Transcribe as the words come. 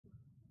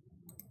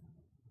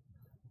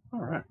All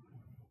right.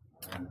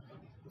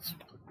 Let's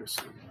put this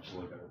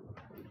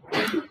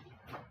in.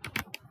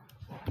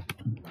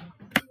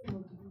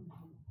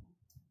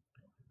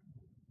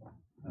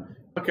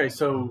 Okay,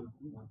 so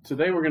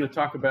today we're going to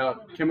talk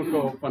about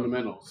chemical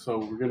fundamentals. So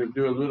we're going to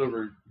do a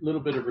little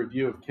bit of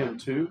review of Chem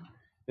 2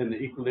 and the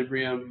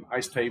equilibrium,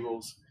 ice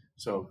tables.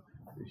 So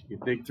if you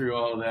dig through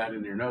all of that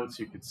in your notes,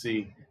 you can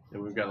see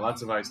that we've got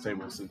lots of ice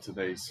tables in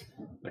today's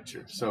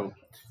lecture. So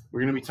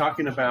we're going to be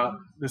talking about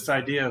this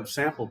idea of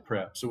sample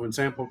prep. So when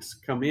samples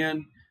come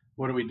in,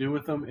 what do we do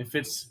with them? If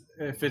it's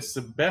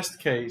the best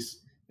case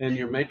and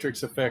your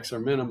matrix effects are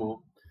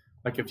minimal,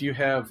 like if you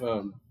have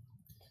a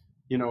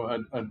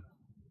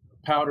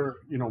powder,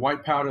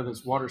 white powder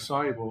that's water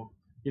soluble,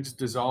 you just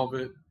dissolve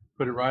it,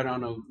 put it right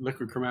on a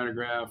liquid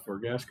chromatograph or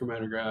gas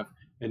chromatograph,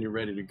 and you're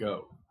ready to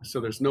go. So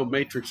there's no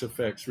matrix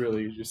effects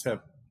really. You just have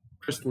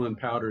crystalline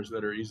powders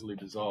that are easily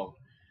dissolved.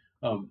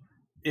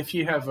 If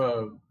you have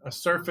a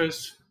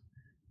surface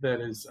that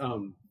is,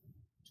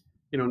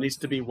 needs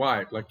to be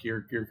wiped, like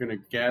you're going to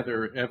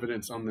gather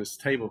evidence on this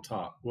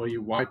tabletop. Well,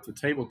 you wipe the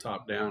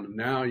tabletop down, and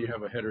now you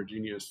have a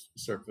heterogeneous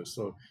surface.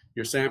 So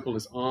your sample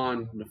is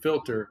on the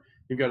filter.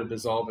 You've got to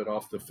dissolve it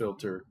off the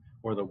filter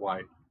or the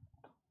wipe.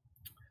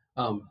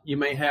 You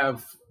may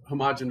have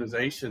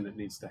homogenization that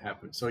needs to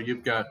happen. So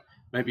you've got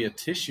maybe a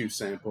tissue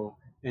sample,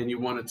 and you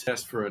want to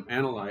test for an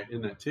analyte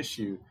in that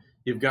tissue.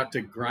 You've got to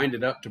grind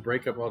it up to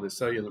break up all the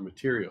cellular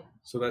material.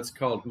 So that's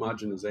called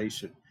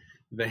homogenization.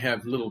 They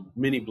have little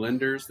mini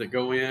blenders that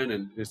go in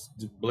and just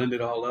blend it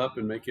all up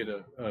and make it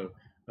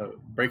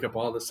break up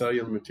all the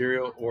cellular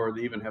material, or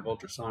they even have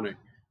ultrasonic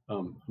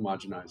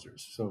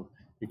homogenizers. So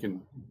you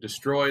can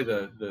destroy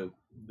the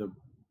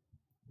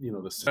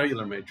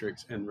cellular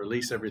matrix and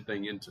release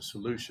everything into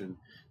solution,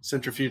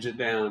 centrifuge it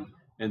down,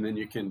 and then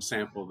you can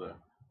sample the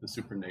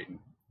supernatant.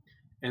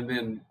 And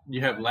then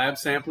you have lab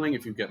sampling.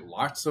 If you've got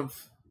lots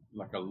of,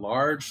 like a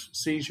large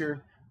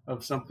seizure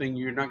of something,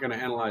 you're not going to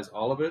analyze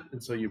all of it,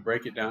 and so you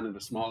break it down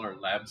into smaller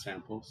lab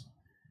samples.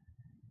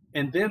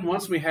 And then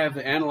once we have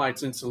the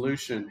analytes in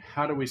solution,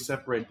 how do we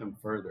separate them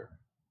further?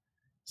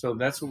 So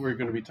that's what we're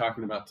going to be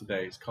talking about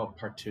today. It's called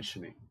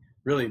partitioning,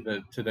 really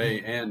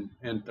today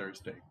and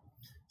Thursday.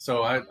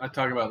 So I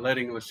talk about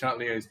letting Le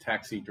Chatelier's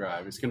taxi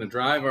drive. It's going to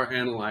drive our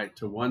analyte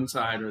to one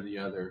side or the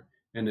other.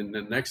 And in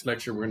the next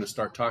lecture, we're going to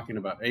start talking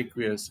about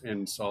aqueous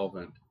and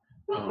solvent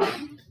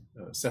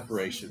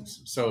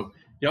separations. So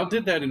y'all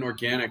did that in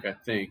organic, I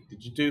think.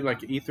 Did you do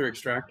like ether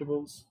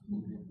extractables?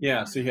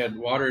 Yeah, so you had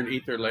water and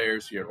ether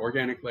layers. You had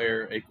organic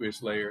layer,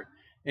 aqueous layer.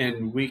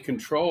 And we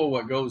control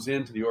what goes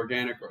into the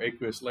organic or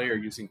aqueous layer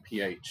using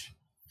pH.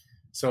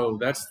 So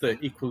that's the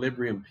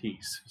equilibrium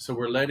piece. So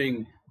we're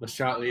letting Le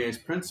Chatelier's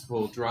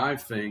principle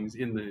drive things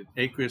in the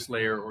aqueous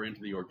layer or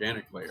into the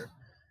organic layer.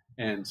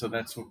 And so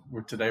that's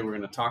what today we're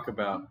going to talk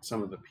about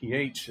some of the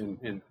pH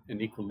and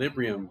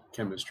equilibrium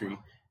chemistry.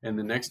 And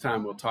the next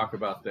time we'll talk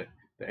about the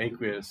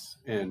aqueous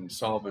and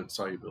solvent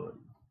solubility.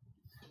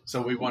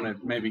 So we want to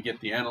maybe get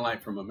the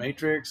analyte from a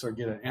matrix, or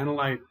get an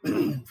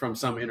analyte from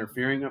some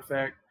interfering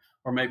effect,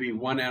 or maybe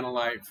one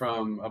analyte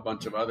from a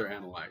bunch of other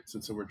analytes.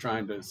 And so we're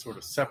trying to sort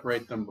of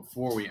separate them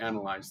before we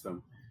analyze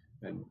them.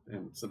 And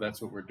so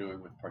that's what we're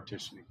doing with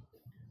partitioning.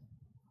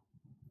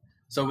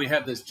 So we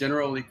have this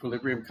general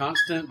equilibrium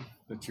constant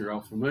that you're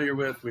all familiar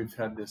with. We've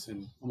had this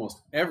in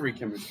almost every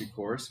chemistry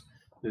course,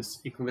 this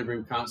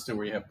equilibrium constant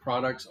where you have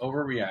products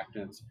over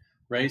reactants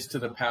raised to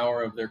the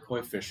power of their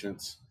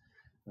coefficients.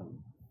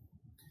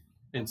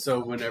 And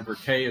so whenever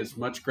K is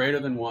much greater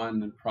than 1,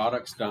 then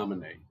products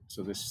dominate.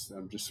 So this,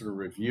 I'm just sort of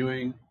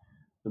reviewing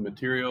the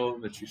material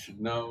that you should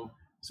know.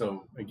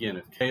 So again,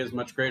 if K is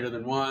much greater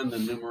than 1, the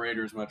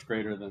numerator is much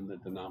greater than the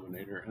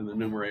denominator, and the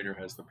numerator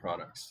has the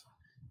products.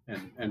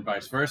 And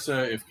vice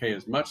versa, if K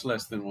is much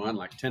less than 1,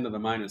 like 10 to the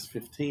minus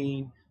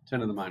 15, 10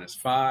 to the minus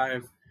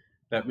 5,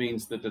 that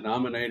means the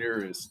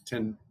denominator is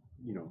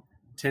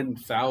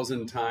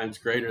 10,000 times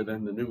greater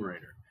than the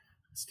numerator.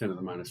 It's 10 to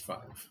the minus 5,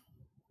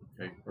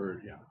 okay, or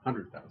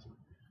 100,000.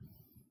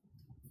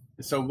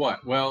 So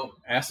what? Well,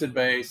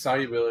 acid-base,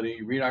 solubility,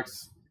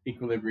 redox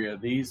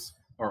equilibria, these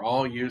are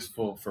all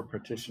useful for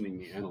partitioning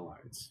the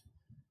analytes.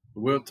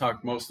 We'll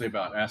talk mostly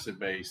about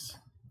acid-base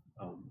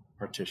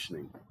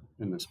partitioning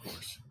in this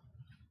course.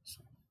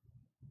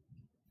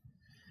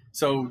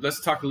 So let's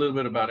talk a little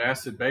bit about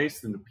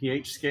acid-base and the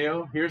pH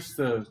scale. Here's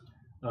the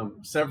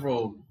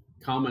several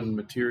common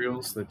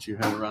materials that you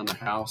have around the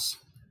house.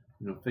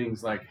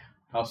 Things like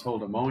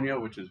household ammonia,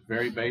 which is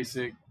very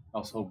basic,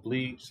 household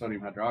bleach,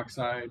 sodium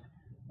hydroxide,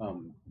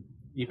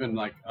 even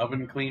like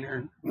oven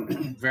cleaner,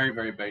 very,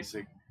 very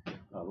basic,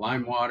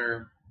 lime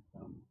water,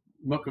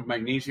 milk of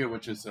magnesia,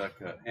 which is like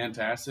an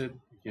antacid,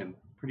 again,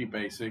 pretty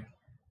basic.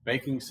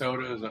 Baking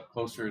soda is up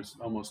closer, is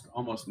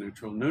almost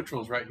neutral.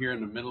 Neutral is right here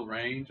in the middle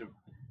range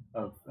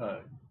of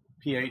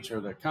pH,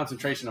 or the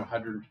concentration of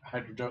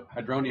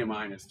hydronium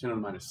ion is 10 to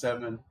the minus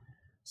 7.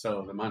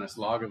 So the minus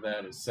log of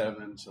that is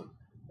 7. So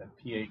that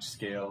pH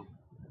scale,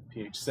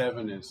 pH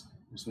 7 is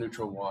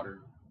neutral water.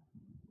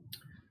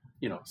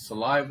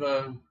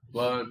 Saliva,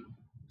 blood,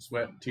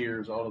 sweat,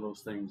 tears, all of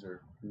those things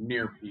are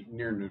near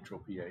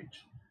neutral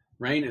pH.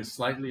 Rain is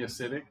slightly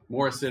acidic,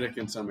 more acidic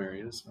in some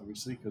areas,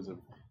 obviously, because of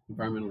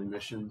environmental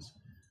emissions,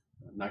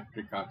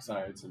 nitric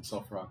oxides and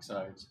sulfur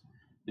oxides.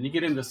 Then you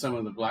get into some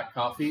of the black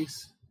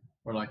coffees,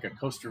 or like a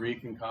Costa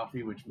Rican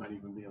coffee, which might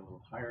even be a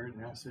little higher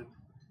in acid.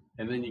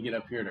 And then you get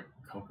up here to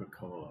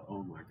Coca-Cola.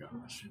 Oh my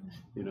gosh,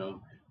 you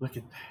know, look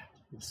at that.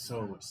 It's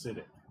so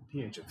acidic,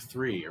 pH of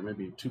 3 or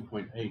maybe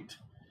 2.8.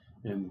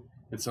 And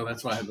so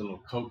that's why I have the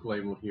little Coke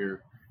label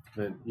here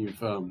that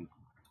you've,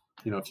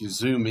 you know, if you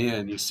zoom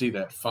in, you see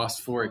that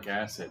phosphoric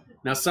acid.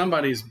 Now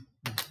somebody's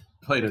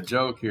played a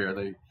joke here.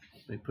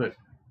 They put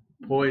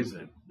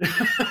poison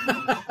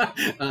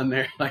on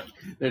there, like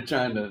they're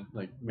trying to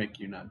like make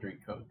you not drink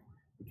Coke.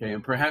 Okay,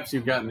 and perhaps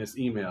you've gotten this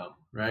email,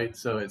 right?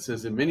 So it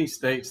says, in many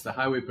states, the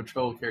highway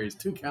patrol carries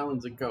 2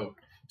 gallons of Coke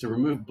to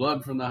remove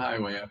blood from the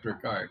highway after a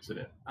car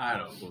accident. I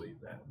don't believe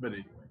that, but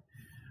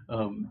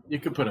anyway. You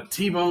could put a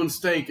T-bone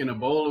steak in a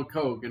bowl of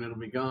Coke and it'll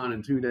be gone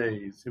in 2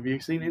 days. Have you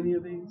seen any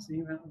of these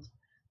emails?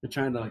 They're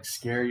trying to like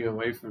scare you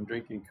away from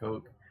drinking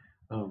Coke.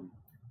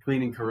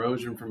 Cleaning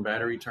corrosion from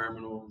battery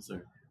terminals,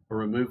 or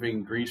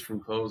removing grease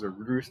from clothes, or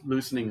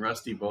loosening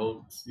rusty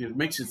bolts. It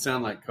makes it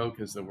sound like Coke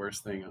is the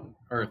worst thing on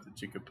earth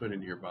that you could put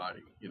into your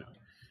body, you know.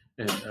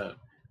 And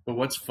but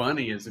what's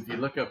funny is if you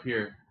look up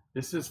here,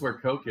 this is where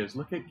Coke is.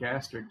 Look at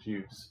gastric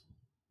juice,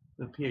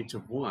 the pH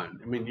of 1.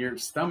 I mean, your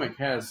stomach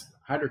has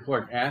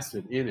hydrochloric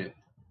acid in it.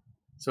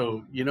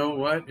 So you know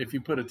what? If you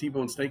put a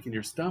T-bone steak in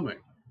your stomach,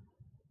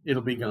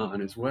 it'll be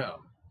gone as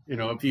well. You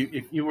know, if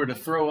you were to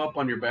throw up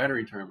on your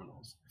battery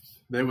terminals,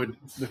 they would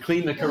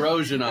clean the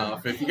corrosion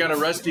off. If you got a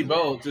rusty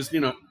bolt, just, you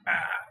know,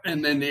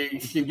 and then you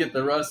can get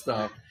the rust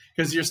off,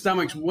 because your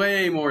stomach's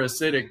way more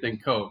acidic than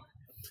Coke.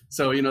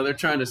 So, you know, they're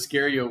trying to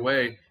scare you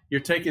away. You're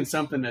taking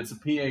something that's a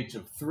pH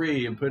of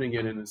 3 and putting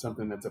it into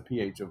something that's a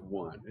pH of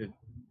 1.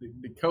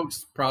 The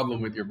Coke's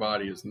problem with your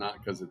body is not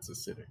because it's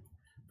acidic.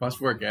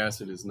 Phosphoric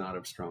acid is not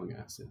a strong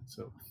acid.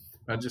 So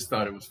I just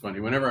thought it was funny.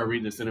 Whenever I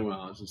read this anyway,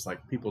 I was just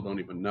like, people don't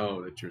even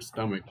know that your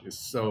stomach is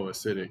so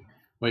acidic,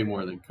 way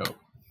more than Coke.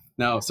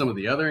 Now, some of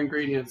the other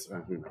ingredients,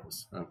 who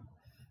knows,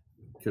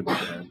 could be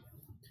bad.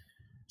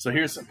 So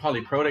here's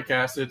polyprotic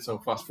acid. So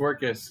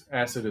phosphoric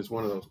acid is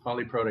one of those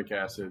polyprotic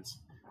acids.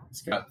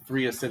 It's got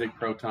 3 acidic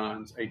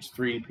protons,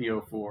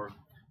 H3PO4.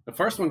 The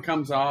first one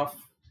comes off,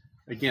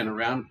 again,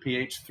 around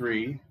pH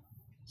 3,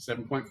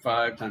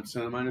 7.5 times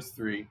 10 to the minus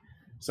 3.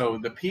 So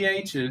the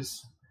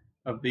pHs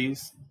of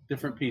these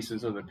different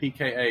pieces, or the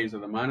pKa's, or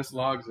the minus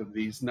logs of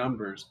these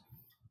numbers,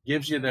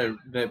 gives you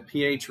the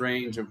pH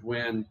range of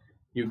when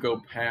you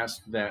go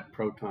past that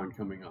proton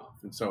coming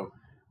off. And so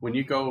when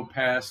you go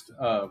past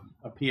a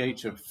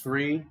pH of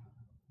 3,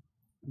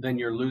 then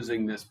you're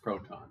losing this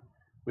proton.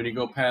 When you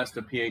go past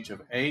a pH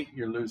of 8,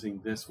 you're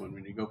losing this one.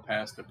 When you go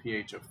past a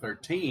pH of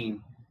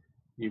 13,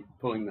 you're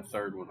pulling the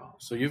third one off.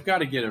 So you've got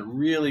to get a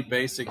really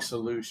basic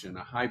solution,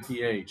 a high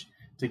pH,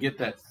 to get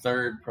that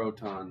third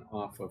proton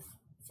off of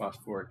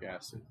phosphoric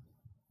acid.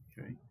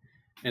 Okay,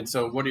 and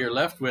so what you're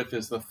left with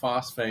is the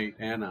phosphate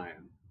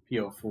anion,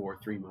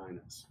 PO4 3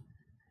 minus.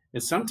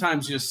 And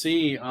sometimes you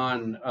see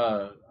on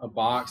a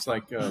box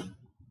like a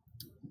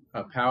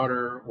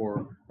powder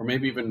or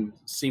maybe even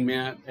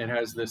cement, it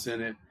has this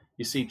in it.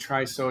 You see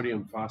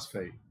trisodium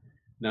phosphate.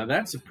 Now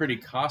that's a pretty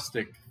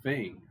caustic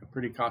thing, a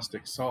pretty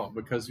caustic salt,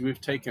 because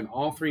we've taken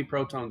all 3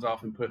 protons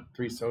off and put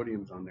 3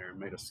 sodiums on there and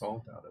made a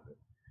salt out of it.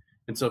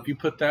 And so if you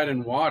put that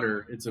in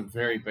water, it's a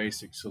very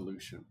basic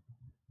solution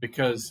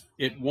because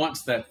it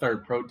wants that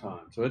third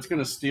proton. So it's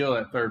going to steal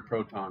that third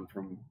proton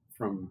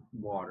from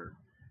water.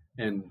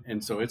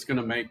 And so it's going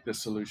to make the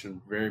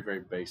solution very, very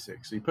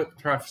basic. So you put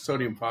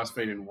trisodium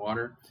phosphate in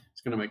water,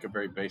 it's going to make a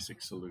very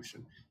basic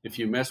solution. If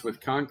you mess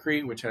with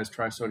concrete, which has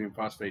trisodium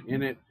phosphate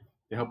in it,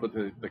 to help with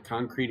the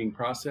concreting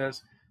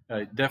process,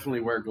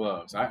 definitely wear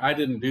gloves. I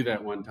didn't do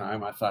that one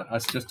time. I thought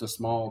that's just a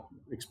small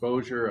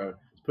exposure,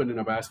 putting in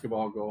a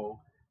basketball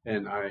goal,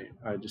 and I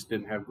just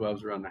didn't have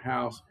gloves around the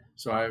house.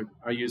 So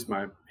I used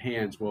my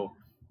hands. Well,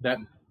 that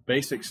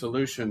basic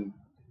solution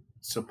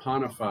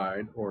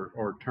saponified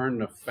or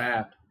turned the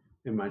fat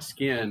in my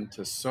skin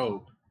to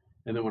soap,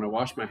 and then when I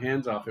washed my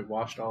hands off, it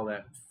washed all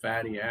that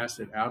fatty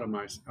acid out of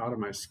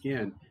my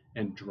skin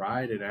and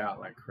dried it out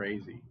like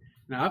crazy.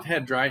 Now I've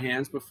had dry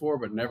hands before,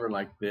 but never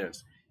like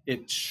this.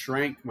 It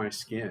shrank my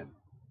skin.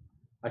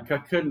 Like I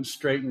couldn't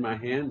straighten my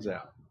hands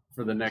out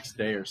for the next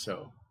day or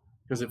so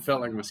because it felt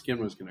like my skin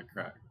was going to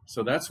crack.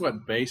 So that's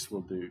what base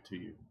will do to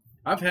you.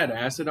 I've had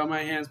acid on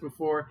my hands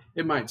before.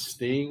 It might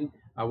sting.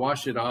 I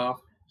wash it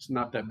off. It's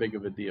not that big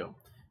of a deal.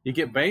 You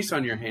get base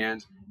on your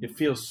hands, it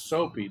feels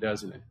soapy,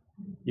 doesn't it?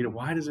 You know,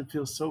 why does it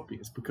feel soapy?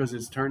 It's because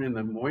it's turning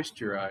the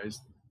moisturized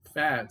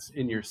fats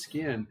in your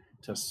skin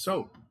to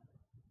soap.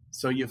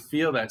 So you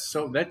feel that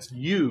soap. That's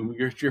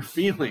you're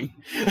feeling.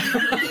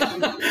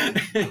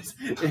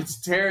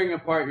 it's tearing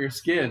apart your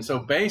skin. So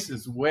base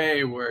is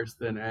way worse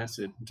than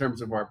acid in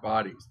terms of our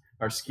bodies,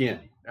 our skin,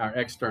 our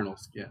external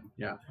skin.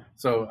 Yeah.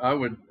 So I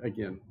would,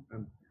 again,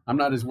 I'm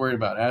not as worried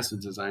about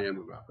acids as I am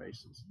about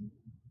bases.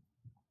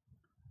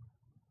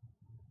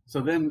 So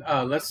then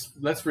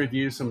let's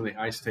review some of the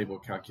ice table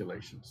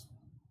calculations.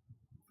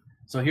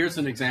 So here's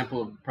an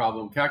example of a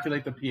problem.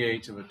 Calculate the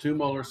pH of a 2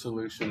 molar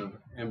solution of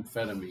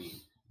amphetamine.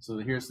 So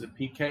here's the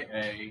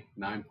pKa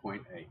 9.8.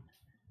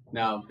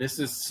 Now this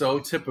is so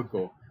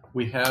typical.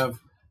 We have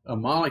a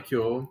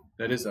molecule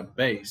that is a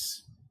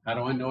base. How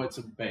do I know it's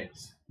a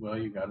base? Well,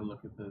 you got to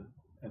look at the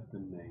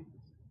name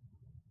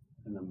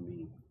and the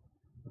mean.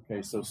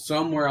 Okay, so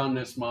somewhere on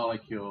this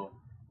molecule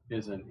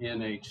is an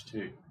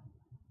NH2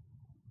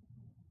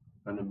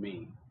 an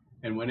amine.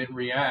 And when it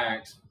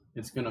reacts,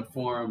 it's going to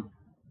form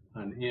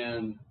an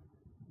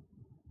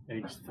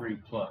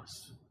NH3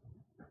 plus.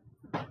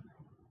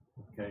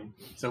 Okay,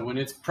 so when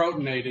it's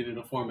protonated,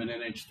 it'll form an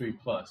NH3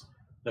 plus.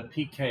 The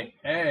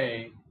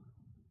pKa,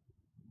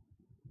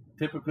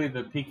 typically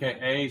the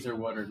pKa's are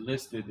what are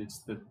listed. It's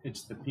the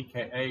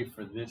pKa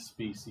for this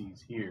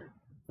species here,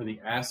 for the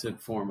acid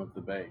form of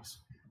the base.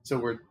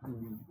 So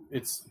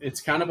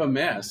it's kind of a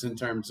mess in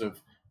terms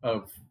of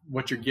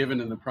what you're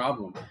given in the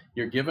problem.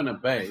 You're given a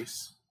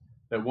base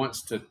that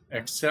wants to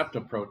accept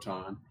a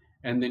proton,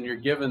 and then you're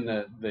given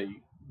the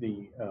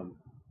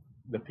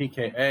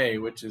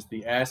pKa, which is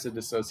the acid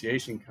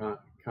dissociation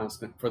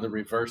constant for the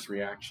reverse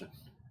reaction.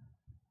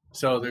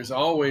 So there's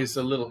always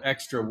a little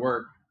extra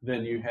work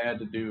than you had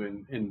to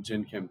do in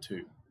Gen Chem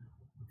 2.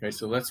 Okay,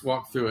 so let's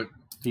walk through it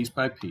piece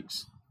by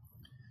piece.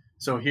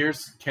 So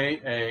here's Ka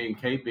and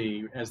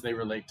Kb as they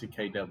relate to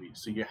Kw.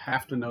 So you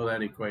have to know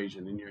that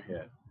equation in your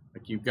head.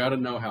 Like you've got to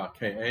know how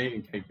Ka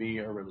and Kb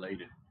are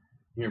related.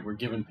 Here we're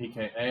given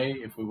pKa.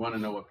 If we want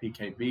to know what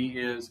pKb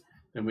is,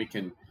 then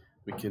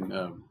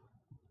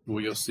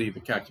well, you'll see the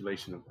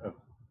calculation of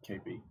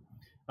Kb.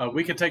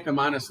 We could take the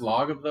minus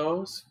log of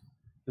those.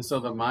 And so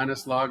the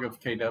minus log of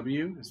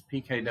Kw is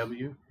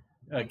pKw.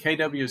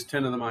 Kw is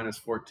 10 to the minus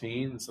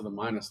 14, and so the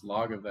minus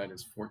log of that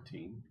is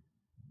 14.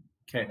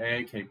 Ka,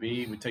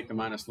 Kb, we take the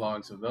minus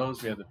logs of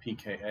those. We have the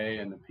pKa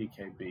and the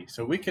pKb.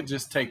 So we could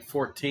just take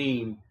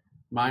 14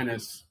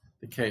 minus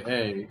the Ka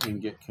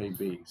and get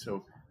Kb.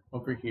 So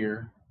over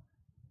here,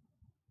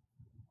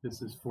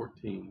 this is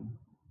 14.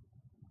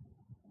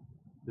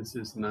 This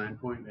is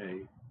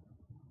 9.8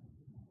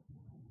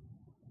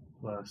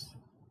 plus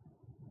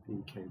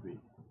pKb.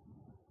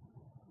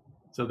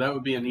 So that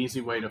would be an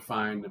easy way to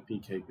find the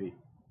pKb.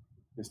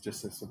 It's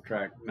just to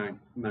subtract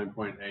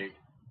 9.8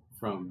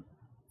 from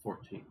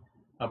 14.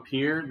 Up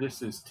here,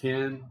 this is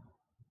 10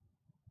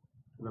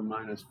 to the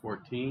minus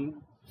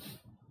 14,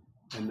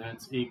 and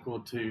that's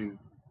equal to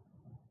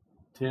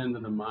 10 to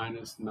the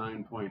minus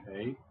 9.8.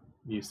 Do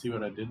you see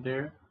what I did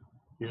there?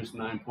 Here's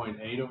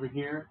 9.8 over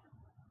here,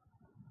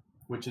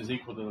 which is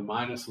equal to the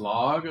minus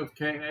log of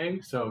Ka.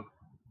 So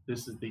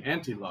this is the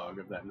anti-log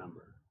of that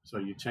number. So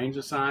you change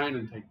the sign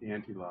and take the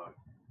anti-log,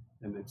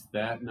 and it's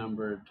that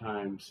number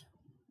times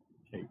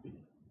Kb.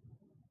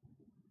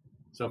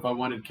 So if I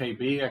wanted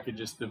Kb, I could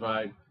just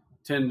divide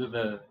 10 to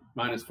the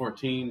minus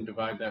 14,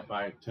 divide that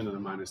by 10 to the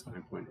minus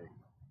 9.8.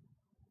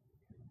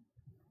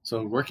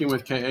 So working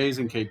with Kas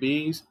and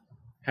Kbs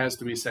has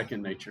to be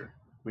second nature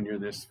when you're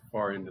this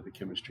far into the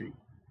chemistry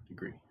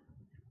degree.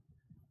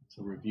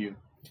 So review.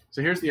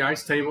 So here's the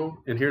ice table,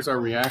 and here's our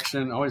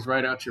reaction. Always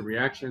write out your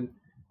reaction.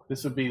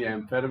 This would be the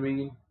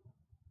amphetamine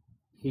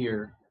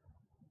here,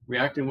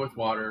 reacting with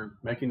water,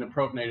 making the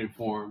protonated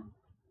form,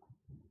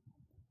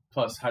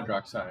 plus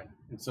hydroxide.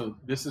 And so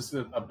this is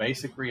a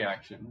basic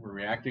reaction. We're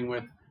reacting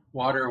with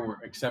water and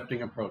we're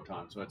accepting a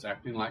proton. So it's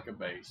acting like a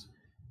base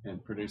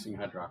and producing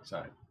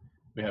hydroxide.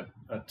 We have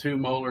a 2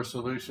 molar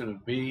solution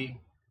of B,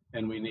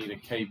 and we need a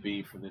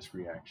Kb for this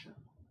reaction,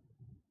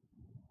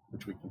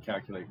 which we can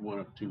calculate one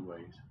of 2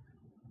 ways.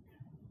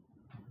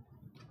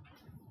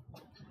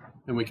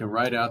 And we can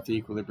write out the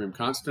equilibrium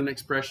constant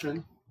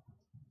expression.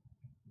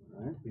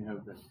 All right, we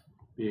have the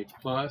BH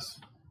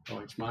plus,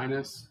 OH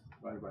minus,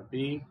 divided by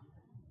B.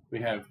 We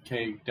have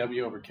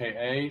Kw over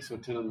Ka, so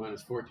 10 to the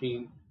minus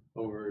 14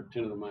 over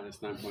 10 to the minus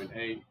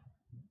 9.8.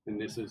 And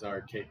this is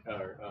our Kb,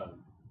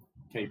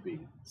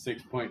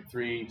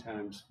 6.3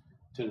 times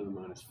 10 to the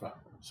minus 5.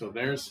 So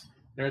there's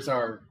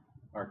our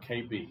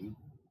Kb.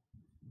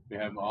 We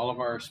have all of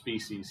our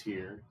species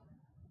here.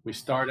 We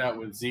start out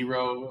with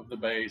 0 of the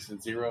base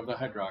and 0 of the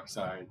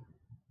hydroxide.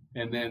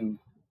 And then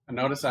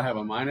notice I have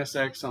a minus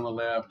X on the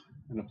left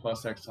and a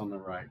plus X on the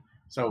right.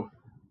 So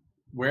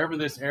wherever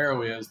this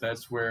arrow is,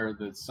 that's where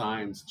the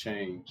signs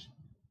change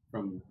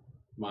from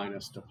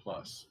minus to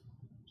plus,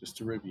 just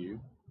to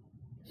review.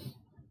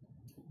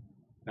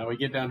 Now we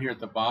get down here at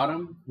the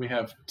bottom, we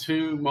have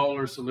 2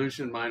 molar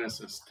solution minus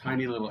this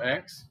tiny little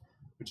x,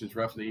 which is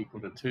roughly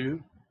equal to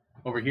 2.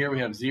 Over here we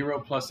have 0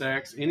 plus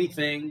x.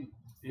 Anything,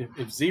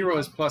 if 0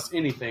 is plus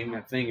anything,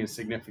 that thing is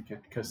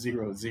significant because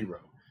 0 is 0,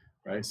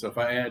 right? So if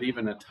I add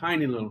even a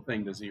tiny little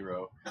thing to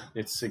 0,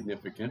 it's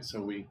significant.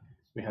 So we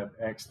have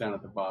x down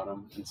at the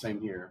bottom, and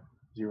same here,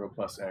 0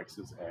 plus x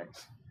is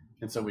x.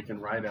 And so we can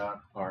write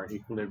out our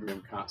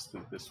equilibrium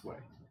constant this way.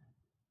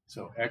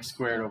 So x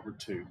squared over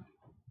 2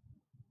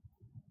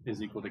 is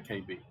equal to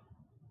Kb.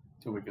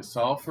 So we can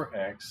solve for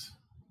x.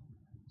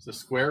 It's the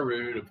square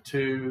root of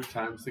 2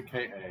 times the Ka,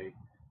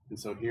 And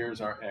so here's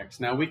our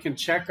x. Now we can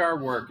check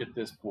our work at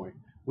this point.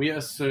 We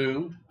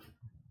assumed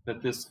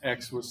that this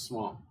x was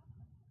small,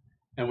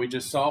 and we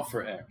just solved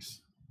for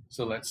x.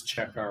 So let's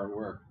check our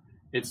work.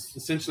 It's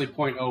essentially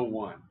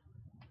 0.01.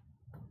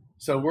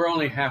 So we're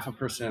only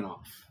 0.5%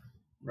 off,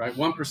 right?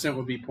 1%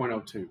 would be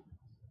 0.02.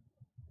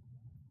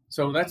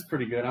 So that's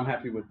pretty good. I'm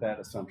happy with that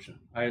assumption.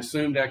 I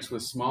assumed x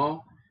was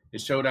small.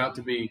 It showed out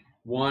to be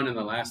 1 in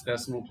the last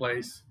decimal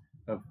place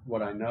of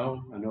what I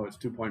know. I know it's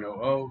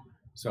 2.00,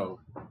 so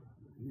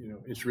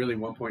it's really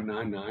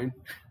 1.99.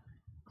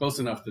 Close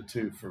enough to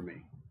 2 for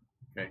me,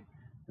 okay,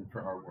 and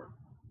for our work.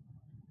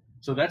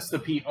 So that's the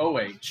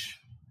POH,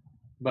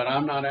 but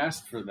I'm not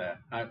asked for that.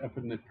 Up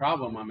in the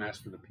problem, I'm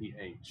asked for the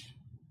pH.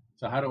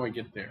 So how do I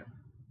get there?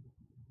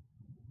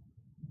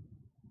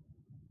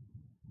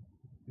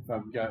 If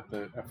I've got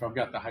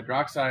the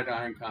hydroxide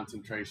ion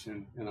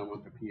concentration and I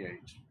want the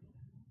pH,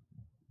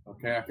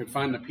 okay, I could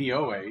find the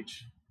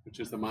POH, which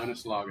is the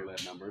minus log of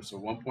that number, so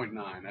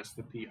 1.9. That's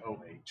the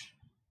POH.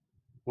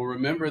 Well,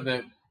 remember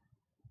that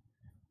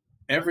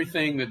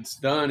everything that's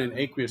done in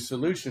aqueous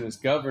solution is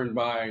governed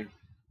by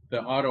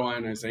the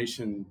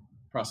auto-ionization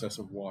process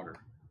of water.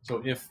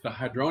 So if the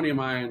hydronium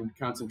ion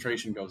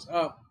concentration goes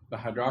up, the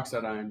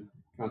hydroxide ion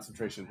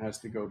concentration has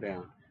to go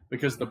down,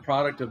 because the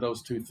product of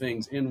those two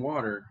things in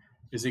water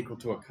is equal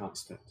to a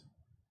constant.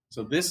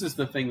 So this is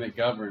the thing that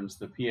governs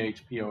the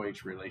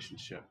pH-POH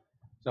relationship.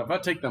 So if I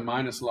take the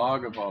minus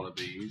log of all of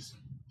these,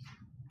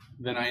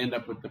 then I end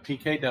up with the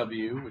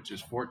pKw, which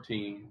is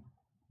 14,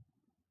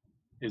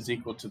 is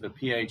equal to the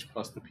pH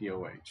plus the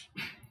POH.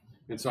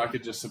 And so I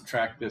could just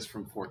subtract this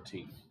from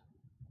 14.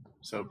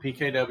 So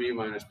pKw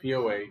minus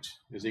POH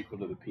is equal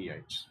to the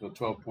pH, so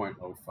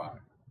 12.05.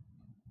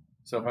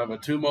 So if I have a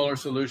 2 molar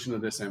solution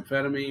of this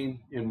amphetamine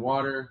in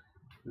water,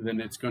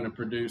 then it's going to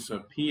produce a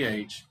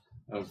pH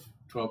of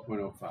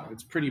 12.05.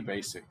 It's pretty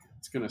basic.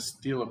 It's going to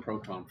steal a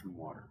proton from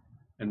water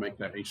and make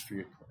that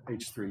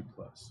H3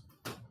 plus.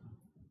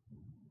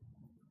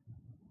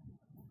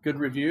 Good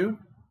review?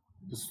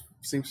 This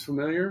seems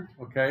familiar?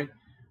 Okay.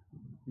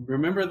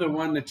 Remember the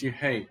one that you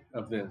hate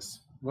of this.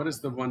 What is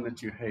the one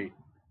that you hate?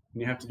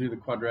 And you have to do the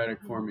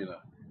quadratic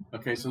formula.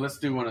 Okay, so let's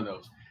do one of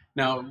those.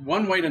 Now,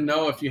 one way to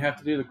know if you have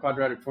to do the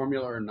quadratic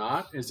formula or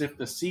not is if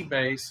the C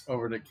base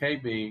over the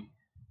KB,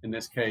 in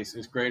this case,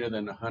 is greater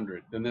than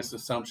 100, then this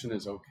assumption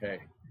is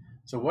okay.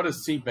 So what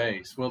is C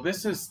base? Well,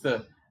 this is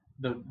the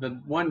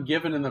one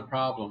given in the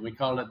problem. We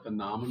call it the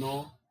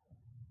nominal.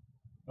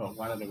 Oh,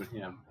 why did I have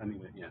an M? I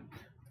need an N.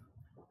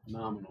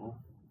 Nominal.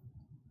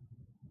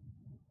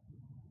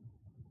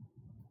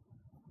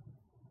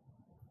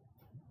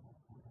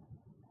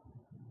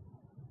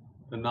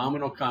 The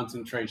nominal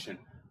concentration.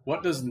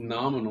 What does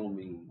nominal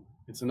mean?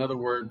 It's another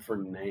word for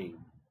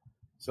name.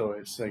 So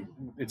it's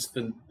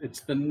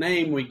the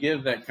name we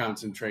give that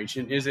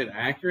concentration. Is it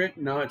accurate?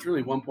 No, it's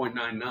really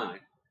 1.99.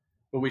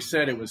 But we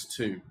said it was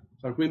 2.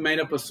 So if we made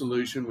up a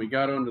solution, we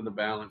got onto the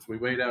balance, we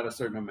weighed out a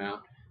certain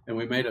amount, and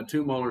we made a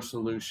 2 molar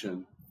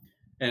solution,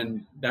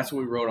 and that's what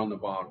we wrote on the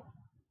bottle.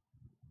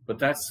 But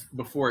that's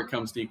before it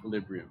comes to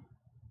equilibrium.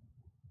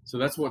 So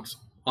that's what's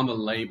on the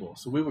label.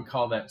 So we would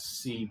call that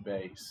C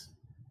base.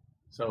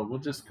 So we'll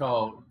just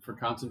call, for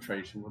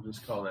concentration, we'll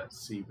just call that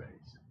C base.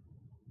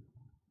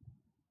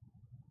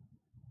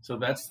 So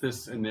that's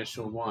this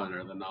initial one,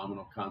 or the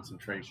nominal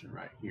concentration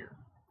right here.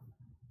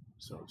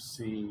 So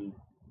C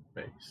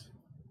base.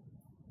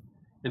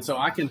 And so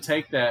I can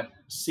take that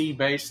C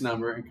base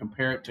number and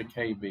compare it to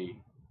KB.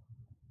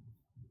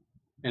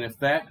 And if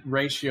that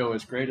ratio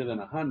is greater than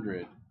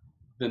 100,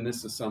 then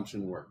this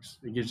assumption works.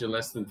 It gives you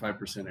less than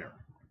 5% error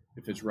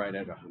if it's right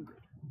at 100.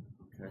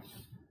 Okay.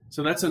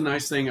 So that's a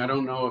nice thing. I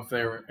don't know if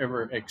they were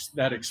ever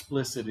that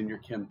explicit in your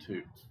Chem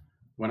 2.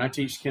 When I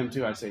teach Chem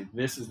 2, I say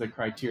this is the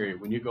criteria.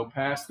 When you go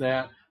past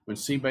that, when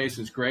C base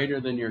is greater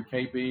than your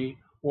KB,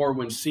 or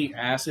when C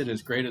acid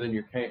is greater than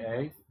your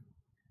Ka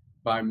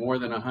by more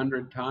than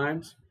 100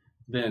 times,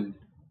 then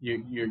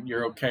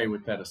you're okay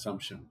with that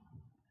assumption.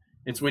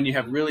 It's when you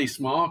have really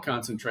small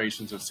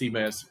concentrations of C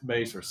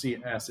base or C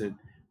acid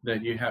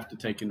that you have to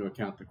take into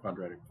account the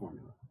quadratic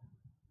formula.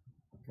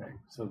 Okay,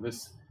 so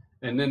this,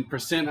 and then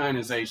percent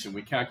ionization,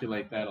 we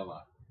calculate that a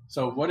lot.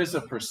 So what is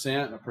a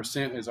percent? A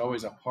percent is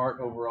always a part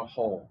over a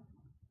whole.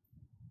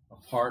 A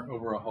part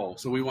over a whole.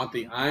 So we want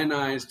the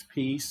ionized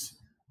piece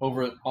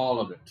over all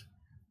of it.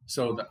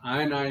 So the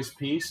ionized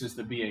piece is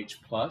the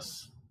BH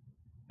plus,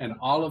 and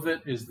all of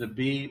it is the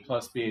B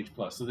plus BH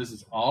plus. So this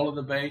is all of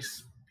the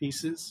base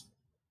pieces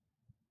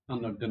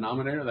on the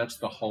denominator. That's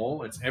the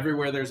whole. It's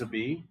everywhere there's a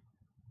B.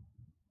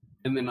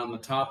 And then on the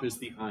top is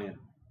the ion.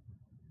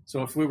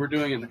 So if we were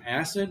doing an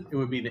acid, it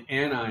would be the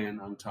anion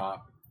on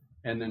top,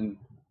 and then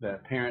the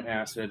parent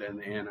acid and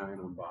the anion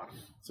on bottom.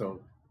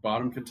 So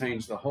bottom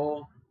contains the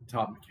whole, the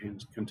top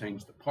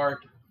contains the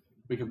part.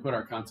 We can put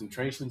our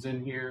concentrations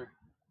in here,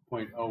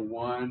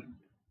 0.01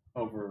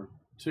 over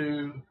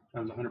 2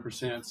 times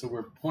 100%. So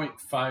we're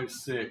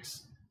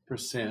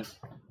 0.56%,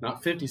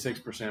 not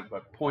 56%,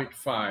 but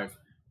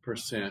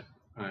 0.5%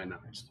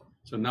 ionized.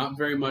 So not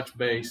very much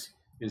base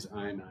is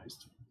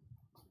ionized.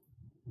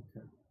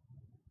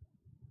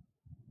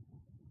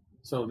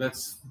 So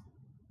that's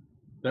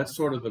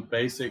sort of the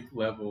basic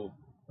level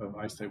of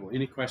ice table.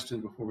 Any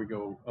questions before we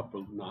go up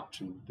a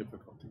notch in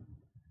difficulty?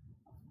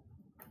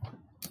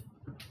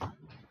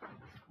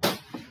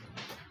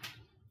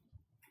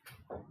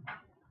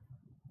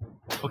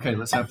 Okay,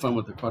 let's have fun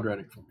with the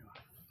quadratic formula.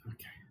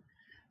 Okay,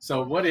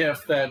 so what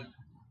if that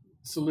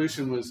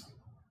solution was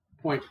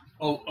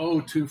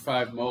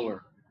 0.0025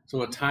 molar,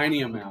 so a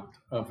tiny amount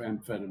of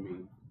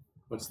amphetamine?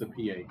 What's the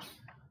pH?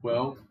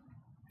 Well,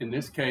 in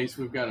this case,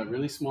 we've got a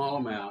really small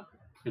amount,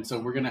 and so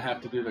we're going to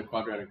have to do the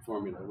quadratic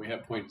formula. We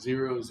have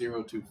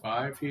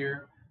 0.0025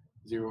 here,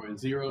 0 and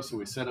 0, so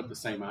we set up the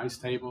same ice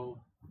table,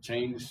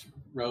 change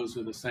rows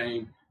are the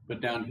same, but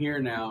down here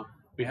now,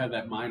 we have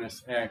that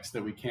minus x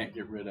that we can't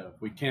get rid of.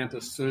 We can't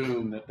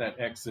assume that that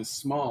x is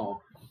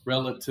small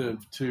relative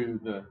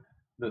to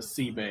the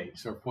C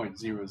base, or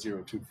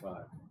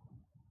 0.0025.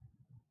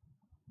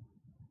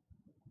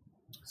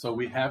 So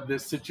we have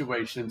this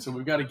situation. So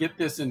we've got to get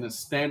this in the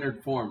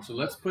standard form. So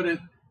let's put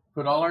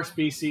all our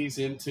species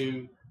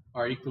into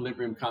our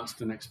equilibrium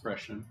constant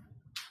expression.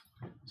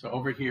 So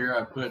over here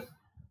I put,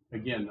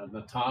 again, on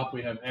the top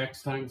we have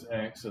x times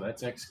x, so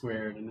that's x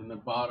squared, and then the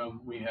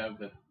bottom we have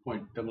the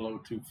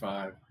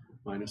 0.0025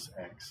 minus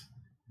x.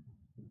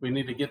 We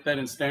need to get that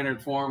in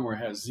standard form where it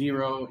has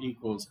 0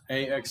 equals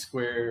ax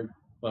squared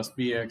plus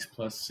bx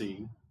plus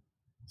c.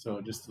 So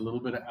just a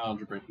little bit of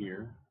algebra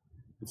here.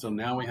 And so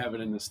now we have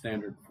it in the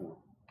standard form.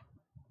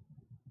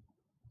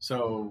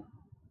 So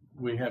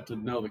we have to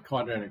know the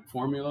quadratic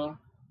formula.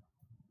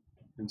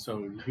 And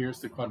so here's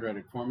the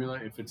quadratic formula.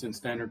 If it's in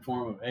standard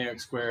form of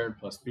ax squared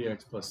plus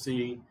bx plus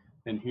c,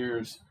 then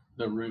here's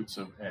the roots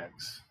of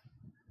x.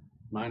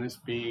 Minus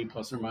b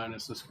plus or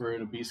minus the square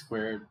root of b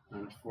squared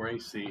minus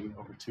 4ac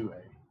over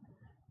 2a.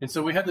 And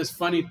so we have this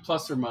funny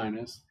plus or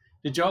minus.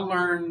 Did y'all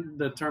learn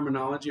the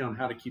terminology on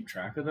how to keep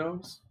track of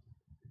those?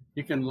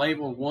 You can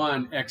label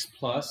one x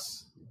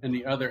plus and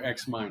the other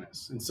x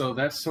minus. And so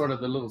that's sort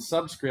of the little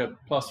subscript,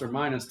 plus or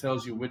minus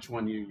tells you which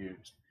one you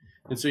used.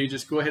 And so you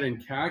just go ahead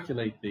and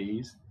calculate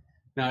these.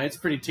 Now it's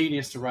pretty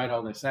tedious to write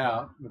all this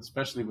out,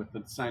 especially with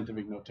the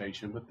scientific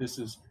notation, but this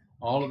is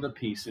all of the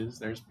pieces.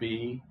 There's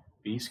b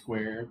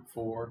squared,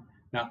 4.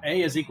 Now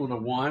a is equal to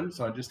 1,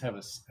 so I just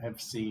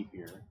have c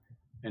here.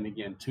 And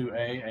again,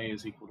 2a, a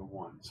is equal to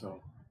 1.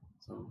 So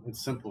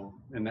it's simple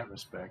in that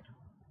respect.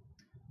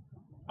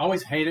 I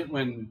always hate it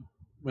when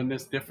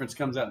this difference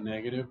comes out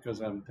negative because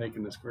I'm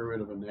taking the square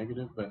root of a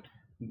negative, but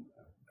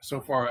so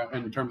far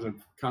in terms of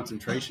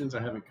concentrations,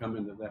 I haven't come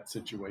into that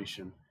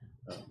situation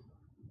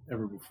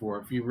ever before.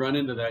 If you run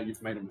into that,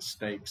 you've made a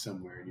mistake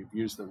somewhere. You've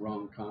used the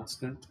wrong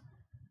constant.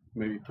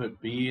 Maybe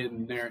put b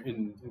in there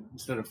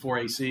instead of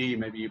 4ac,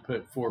 maybe you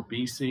put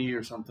 4bc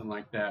or something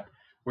like that,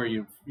 where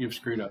you've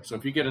screwed up. So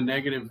if you get a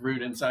negative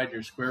root inside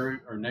your square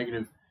root, or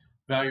negative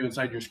value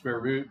inside your square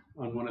root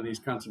on one of these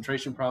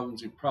concentration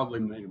problems, you've probably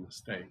made a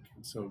mistake.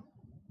 And so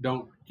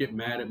don't get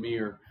mad at me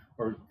or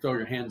throw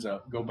your hands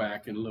up. Go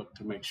back and look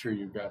to make sure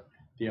you've got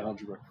the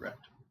algebra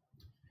correct.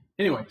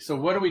 Anyway, so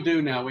what do we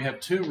do now? We have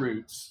two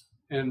roots,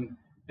 and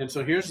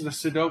so here's the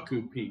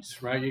Sudoku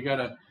piece, right? You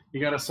gotta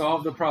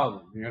solve the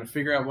problem. You gotta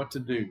figure out what to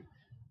do.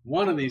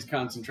 One of these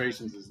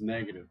concentrations is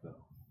negative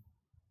though,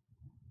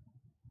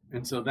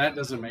 and so that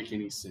doesn't make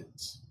any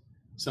sense.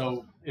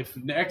 So if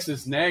x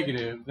is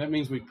negative, that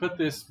means we put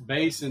this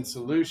base in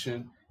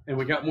solution and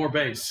we got more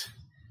base.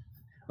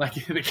 Like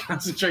the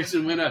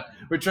concentration went up.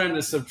 We're trying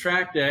to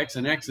subtract x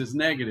and x is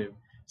negative.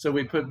 So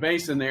we put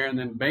base in there and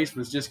then base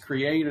was just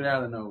created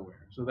out of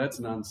nowhere. So that's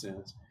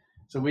nonsense.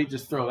 So we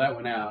just throw that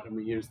one out and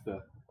we use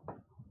the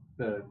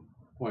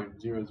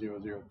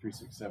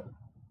 0.000367.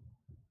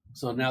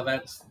 So now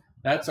that's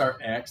our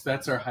x,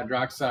 that's our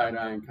hydroxide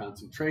ion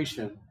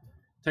concentration.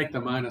 Take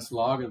the minus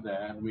log of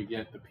that and we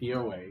get the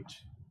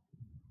POH.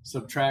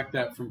 Subtract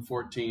that from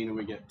 14 and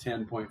we get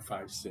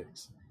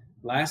 10.56.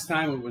 Last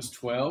time it was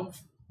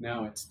 12,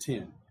 now it's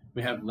 10.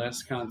 We have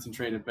less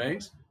concentrated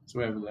base, so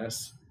we have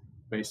less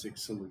basic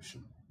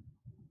solution.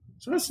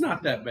 So it's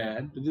not that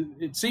bad.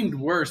 It seemed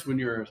worse when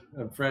you're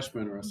a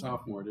freshman or a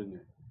sophomore, didn't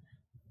it?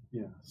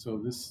 Yeah, so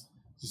this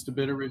just a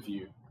bit of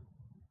review.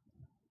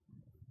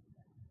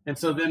 And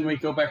so then we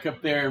go back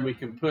up there and we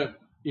can put,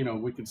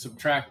 we can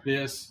subtract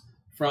this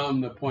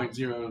from the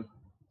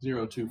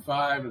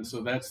 0.0025, and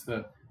so that's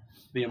the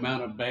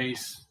amount of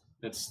base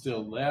that's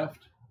still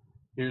left.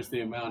 Here's the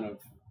amount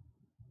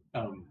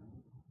of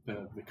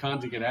the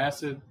conjugate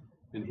acid,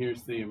 and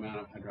here's the amount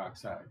of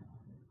hydroxide.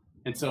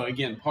 And so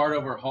again, part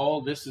over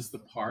whole, this is the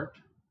part.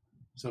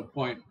 So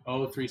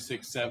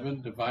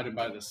 0.0367 divided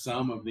by the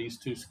sum of these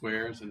two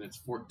squares, and it's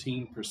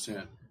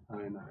 14%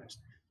 ionized.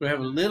 We have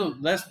a little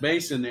less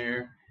base in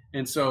there,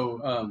 and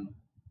so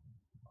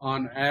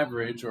on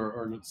average,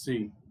 or let's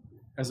see,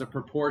 as a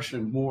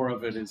proportion, more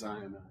of it is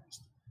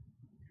ionized.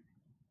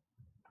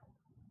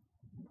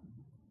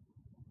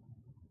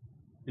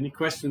 Any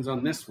questions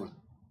on this one?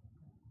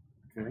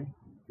 Okay,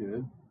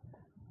 good.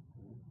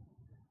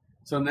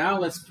 So now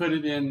let's put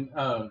it in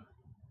a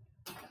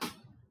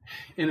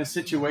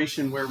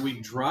situation where we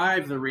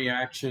drive the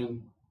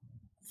reaction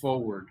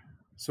forward.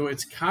 So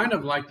it's kind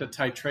of like the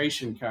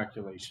titration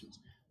calculations.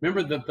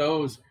 Remember that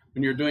those,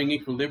 when you're doing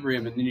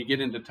equilibrium and then you get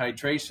into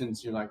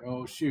titrations, you're like,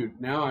 oh shoot,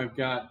 now I've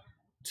got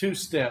 2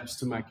 steps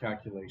to my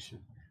calculation.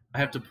 I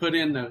have to put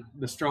in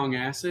the strong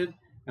acid,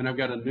 and I've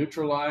got to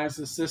neutralize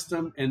the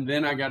system, and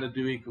then I got to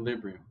do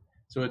equilibrium.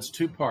 So it's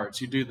 2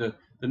 parts. You do the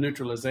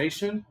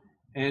neutralization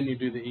and you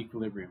do the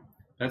equilibrium.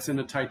 That's in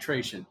the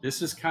titration.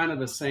 This is kind of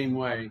the same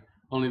way,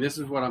 only this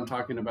is what I'm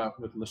talking about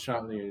with Le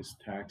Chatelier's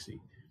taxi.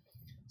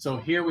 So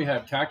here we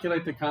have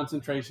calculate the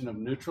concentration of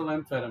neutral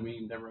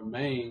amphetamine that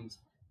remains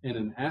in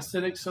an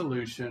acidic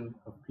solution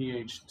of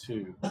pH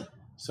 2.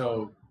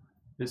 So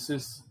this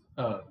is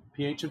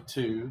pH of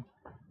 2.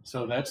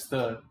 So that's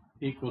the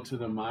equal to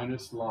the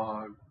minus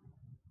log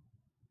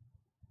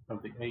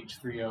of the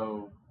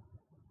H3O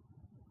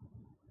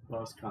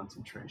plus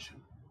concentration.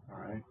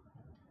 All right.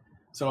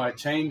 So I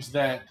changed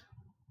that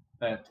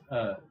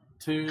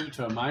 2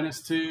 to a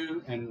minus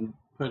 2 and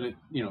put it,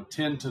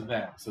 10 to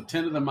that. So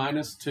 10 to the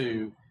minus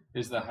 2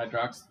 is the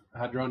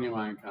hydronium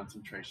ion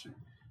concentration.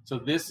 So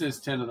this is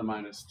 10 to the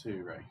minus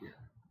 2 right here.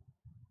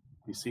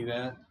 You see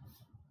that?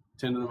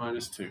 10 to the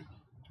minus 2,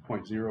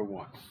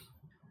 0.01.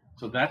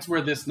 So that's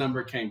where this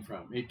number came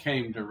from. It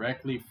came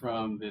directly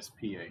from this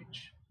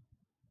pH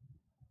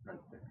right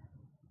there.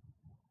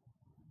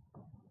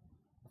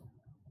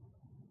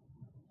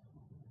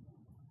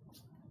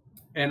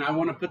 And I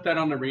want to put that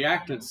on the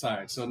reactant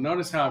side. So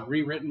notice how I've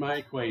rewritten my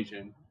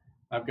equation.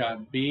 I've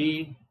got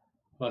B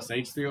plus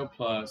H3O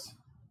plus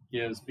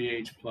gives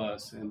BH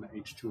plus and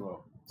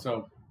H2O.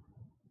 So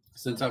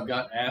since I've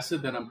got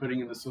acid that I'm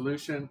putting in the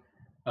solution,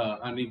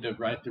 I need to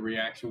write the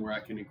reaction where I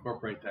can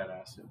incorporate that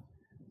acid.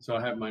 So I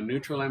have my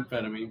neutral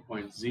amphetamine,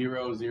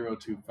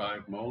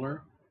 0.0025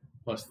 molar,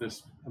 plus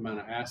this amount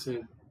of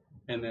acid.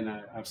 And then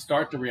I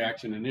start the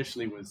reaction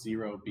initially with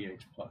 0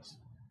 BH plus.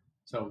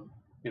 So,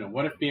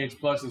 what if BH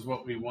plus is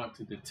what we want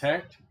to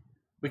detect?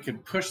 We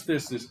could push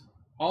this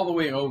all the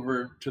way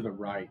over to the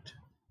right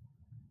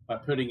by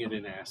putting it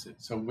in acid.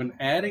 So when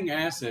adding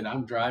acid,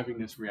 I'm driving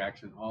this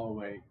reaction all the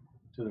way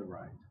to the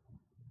right.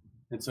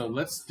 And so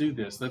let's do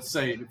this. Let's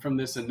say from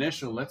this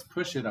initial, let's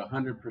push it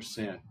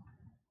 100%.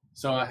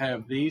 So I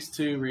have these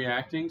 2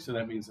 reacting, so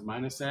that means a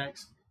minus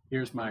X.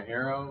 Here's my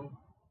arrow.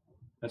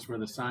 That's where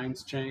the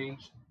signs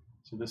change.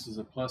 So this is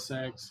a plus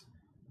X.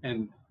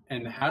 And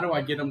how do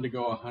I get them to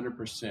go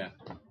 100%?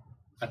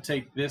 I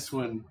take this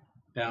one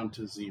down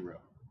to 0.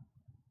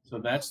 So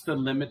that's the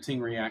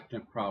limiting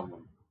reactant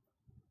problem.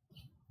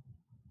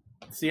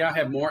 See, I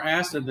have more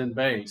acid than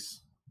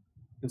base.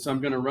 And so I'm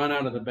going to run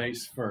out of the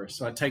base first.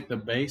 So I take the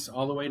base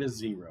all the way to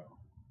 0.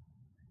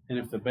 And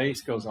if the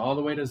base goes all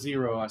the way to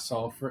 0, I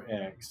solve for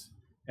X.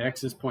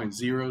 X is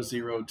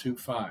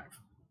 0.0025.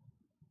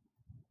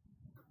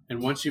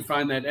 And once you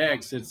find that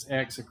X, it's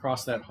X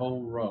across that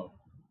whole row.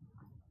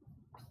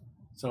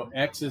 So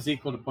X is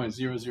equal to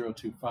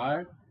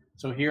 0.0025.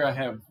 So here I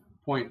have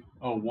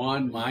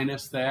 0.01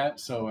 minus that,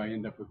 so I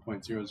end up with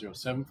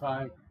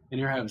 0.0075. And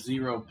here I have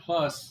 0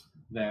 plus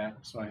that,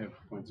 so I have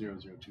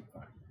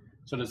 0.0025.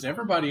 So does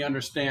everybody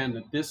understand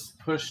that this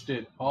pushed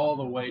it all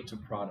the way to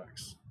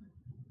products?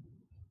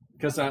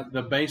 Because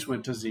the base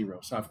went to 0,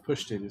 so I've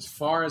pushed it as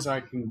far as I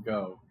can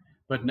go.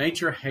 But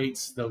nature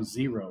hates those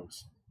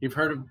zeros. You've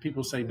heard of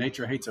people say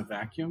nature hates a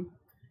vacuum?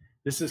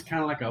 This is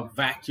kind of like a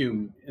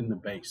vacuum in the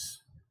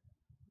base.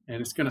 And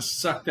it's going to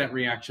suck that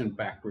reaction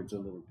backwards a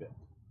little bit.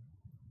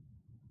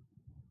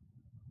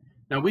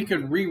 Now we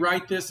could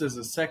rewrite this as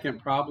a second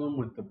problem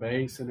with the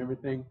base and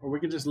everything, or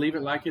we could just leave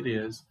it like it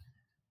is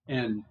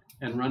and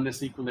run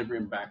this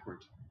equilibrium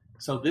backwards.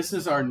 So this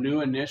is our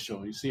new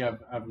initial. You see,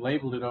 I've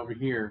labeled it over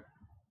here.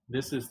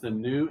 This is the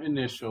new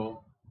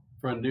initial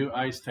for a new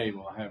ice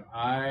table. I have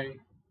I,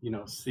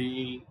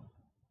 C,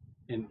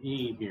 and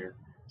E here.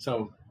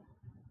 So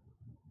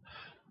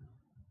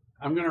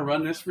I'm going to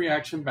run this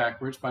reaction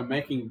backwards by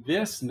making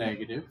this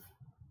negative.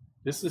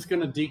 This is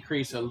going to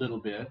decrease a little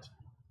bit.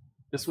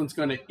 This one's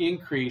going to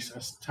increase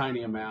a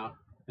tiny amount,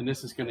 and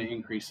this is going to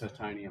increase a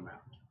tiny amount.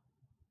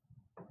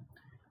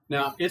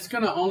 Now, it's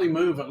going to only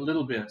move a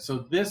little bit, so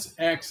this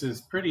X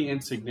is pretty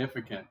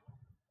insignificant.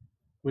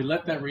 We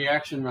let that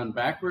reaction run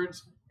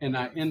backwards, and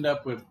I end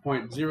up with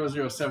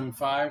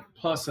 0.0075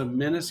 plus a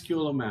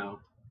minuscule amount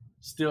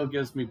still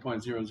gives me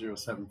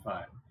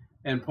 0.0075.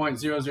 And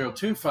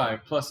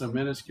 0.0025 plus a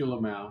minuscule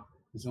amount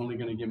is only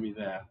going to give me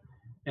that.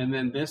 And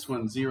then this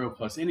one, 0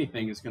 plus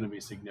anything, is going to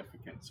be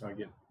significant. So I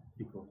get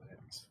equal to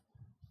X.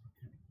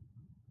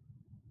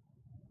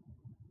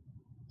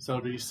 So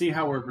do you see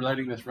how we're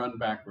letting this run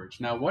backwards?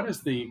 Now, what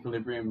is the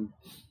equilibrium,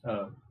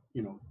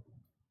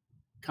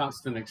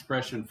 constant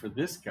expression for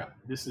this guy?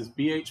 This is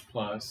BH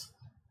plus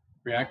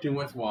reacting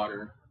with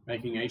water,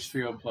 making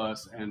H3O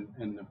plus and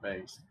the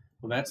base.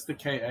 Well, that's the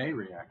Ka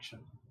reaction.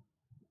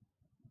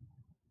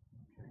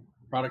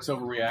 Products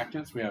over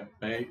reactants, we have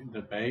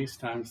the base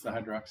times the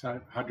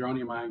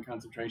hydronium ion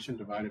concentration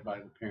divided by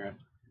the parent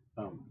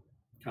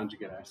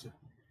conjugate acid.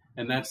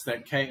 And that's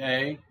that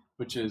Ka,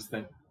 which is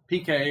that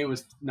pKa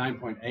was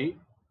 9.8.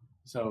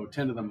 So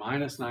 10 to the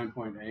minus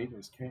 9.8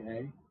 is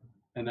Ka.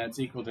 and that's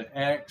equal to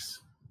X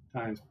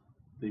times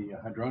the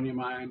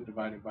hydronium ion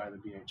divided by the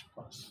BH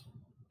plus.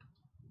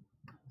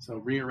 So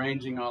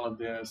rearranging all of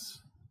this,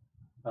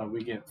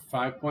 we get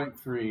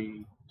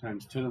 5.3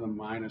 times 10 to the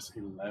minus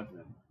 11.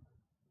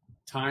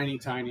 Tiny,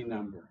 tiny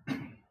number.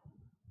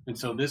 And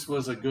so this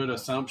was a good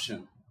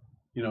assumption.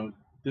 You know,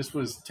 this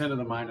was 10 to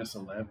the minus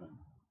 11.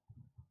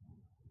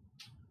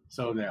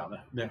 So yeah,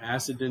 the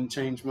acid didn't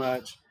change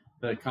much.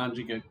 The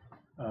conjugate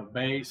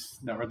base,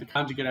 or the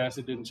conjugate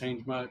acid didn't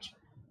change much.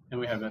 And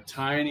we have a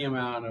tiny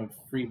amount of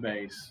free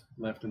base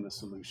left in the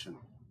solution.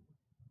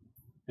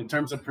 In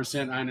terms of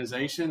percent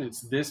ionization,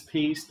 it's this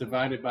piece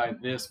divided by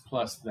this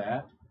plus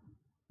that.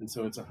 And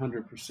so it's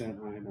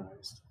 100%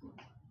 ionized.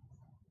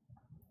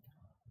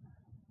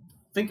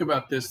 Think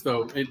about this,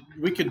 though.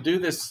 We could do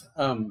this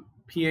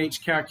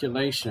pH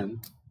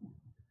calculation,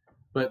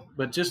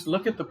 but just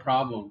look at the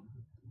problem.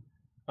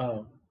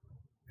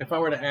 If I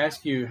were to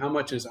ask you how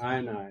much is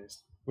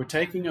ionized, we're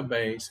taking a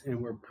base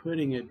and we're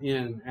putting it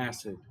in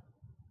acid.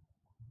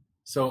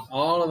 So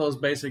all of those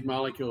basic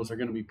molecules are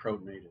going to be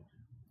protonated.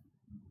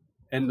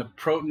 And the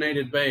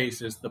protonated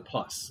base is the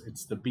plus.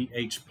 It's the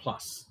BH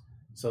plus.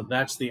 So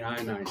that's the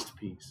ionized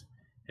piece.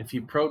 If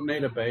you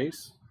protonate a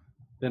base,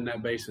 then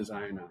that base is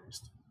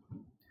ionized.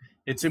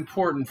 It's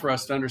important for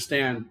us to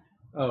understand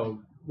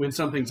when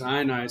something's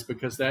ionized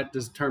because that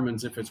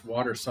determines if it's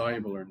water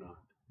soluble or not.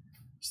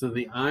 So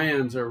the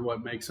ions are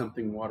what make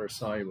something water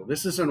soluble.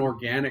 This is an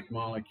organic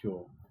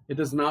molecule. It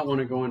does not want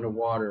to go into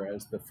water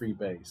as the free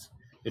base.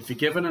 If you're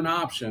given an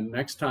option,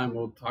 next time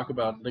we'll talk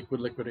about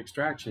liquid-liquid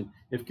extraction.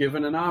 If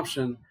given an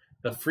option,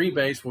 the free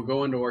base will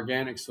go into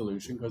organic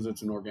solution because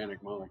it's an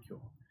organic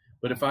molecule.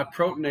 But if I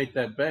protonate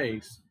that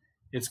base,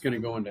 it's going to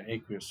go into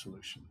aqueous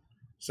solution.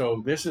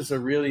 So this is a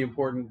really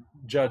important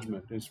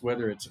judgment, is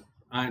whether it's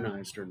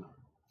ionized or not.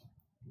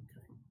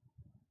 Okay.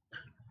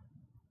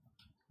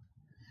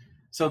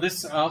 So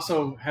this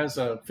also has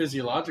a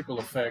physiological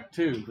effect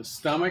too. The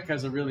stomach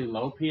has a really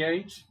low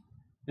pH,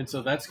 and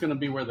so that's going to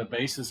be where the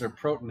bases are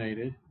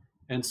protonated.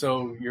 And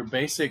so your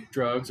basic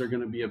drugs are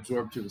going to be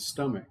absorbed to the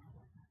stomach,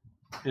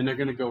 and they're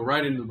going to go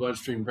right into the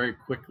bloodstream very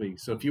quickly.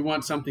 So if you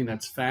want something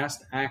that's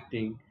fast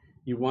acting,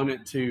 you want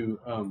it to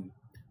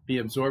be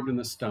absorbed in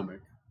the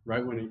stomach.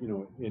 Right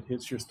when it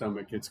hits your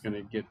stomach, it's going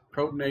to get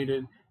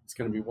protonated. It's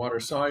going to be water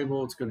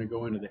soluble. It's going to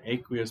go into the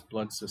aqueous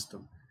blood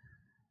system,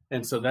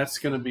 and so that's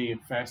going to be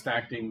fast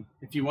acting.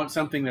 If you want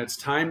something that's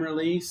time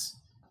release,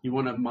 you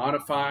want to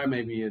modify.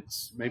 Maybe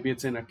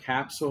it's in a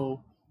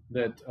capsule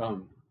that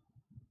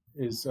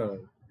is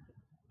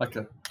like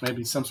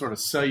maybe some sort of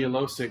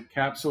cellulosic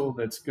capsule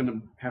that's going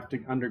to have to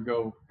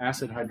undergo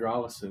acid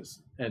hydrolysis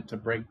to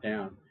break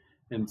down,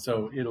 and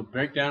so it'll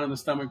break down in the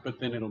stomach, but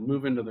then it'll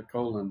move into the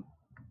colon.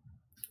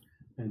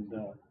 And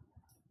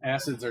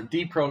acids are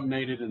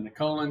deprotonated in the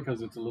colon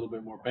because it's a little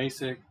bit more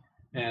basic,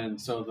 and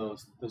so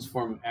those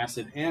form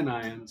acid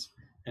anions,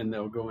 and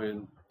they'll go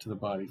into the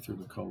body through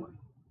the colon.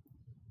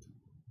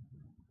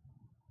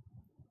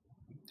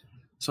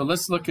 So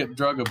let's look at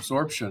drug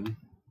absorption.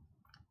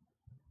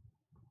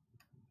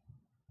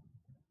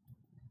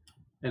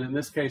 And in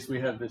this case, we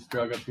have this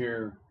drug up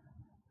here,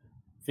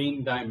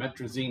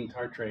 phendimetrazine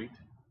tartrate.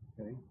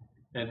 Okay,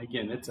 and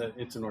again,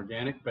 it's an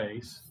organic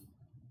base.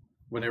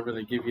 Whenever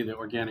they give you the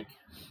organic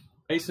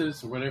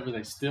bases or whatever,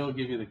 they still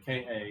give you the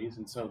Kas,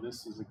 and so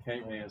this is a Ka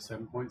of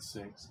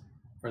 7.6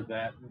 for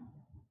that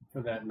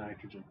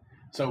nitrogen.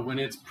 So when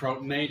it's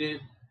protonated,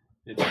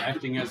 it's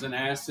acting as an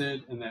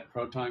acid, and that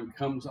proton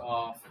comes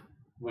off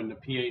when the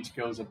pH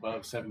goes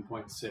above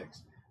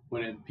 7.6.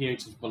 When the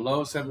pH is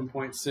below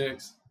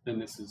 7.6, then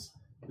this is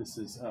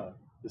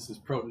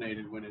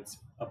protonated. When it's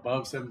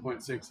above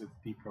 7.6, it's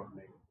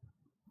deprotonated.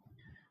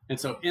 And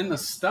so in the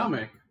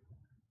stomach,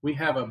 we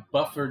have a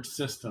buffered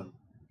system.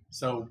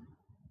 So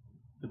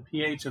the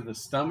pH of the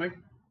stomach,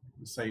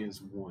 let's say,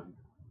 is 1.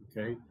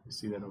 Okay, you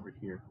see that over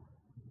here.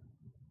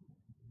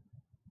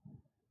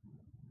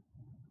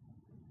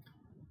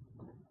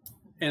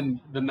 And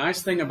the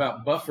nice thing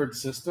about buffered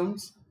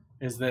systems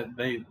is that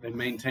they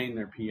maintain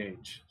their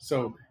pH.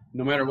 So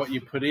no matter what you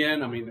put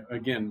in, I mean,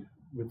 again,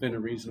 within a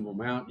reasonable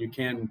amount, you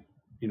can,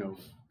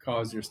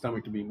 cause your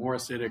stomach to be more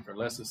acidic or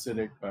less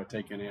acidic by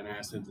taking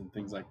antacids and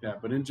things like that.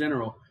 But in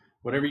general,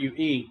 whatever you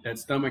eat, that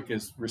stomach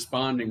is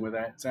responding with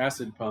its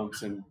acid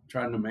pumps and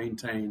trying to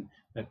maintain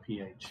that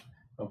pH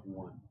of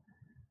 1.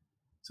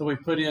 So we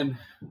put in,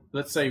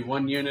 let's say,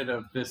 1 unit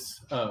of this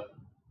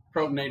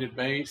protonated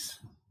base.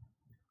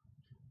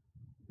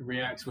 It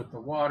reacts with the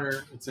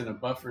water. It's in a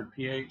buffered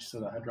pH, so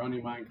the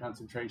hydronium ion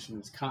concentration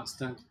is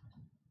constant.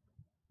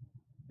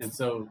 And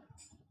so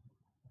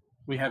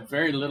we have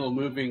very little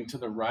moving to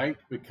the right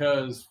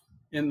because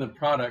in the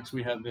products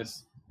we have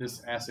this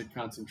acid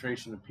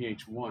concentration of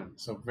pH 1.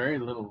 So very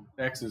little,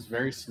 X is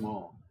very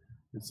small.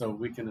 And so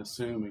we can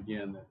assume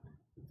again that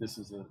this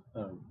is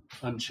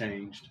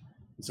unchanged.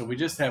 And so we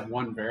just have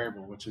one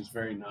variable, which is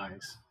very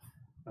nice.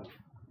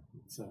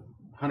 It's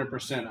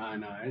 100%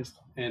 ionized.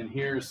 And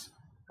here's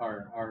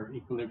our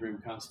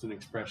equilibrium constant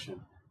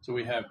expression. So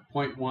we have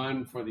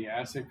 0.1 for the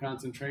acid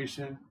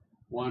concentration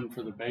 1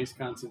 for the base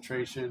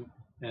concentration,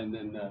 and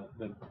then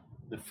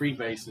the free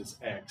base is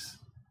x.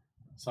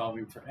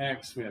 Solving for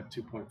x, we have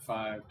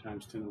 2.5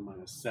 times 10 to the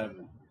minus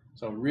 7.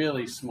 So a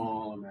really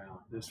small amount.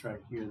 This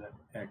right here, that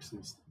x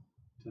is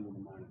 10 to the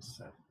minus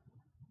 7.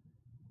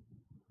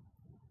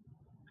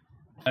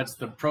 That's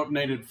the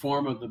protonated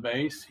form of the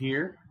base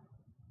here.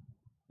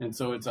 And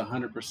so it's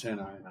 100%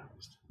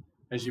 ionized.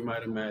 As you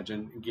might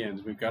imagine,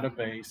 again, we've got a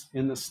base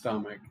in the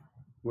stomach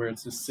where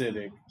it's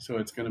acidic, so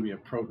it's going to be a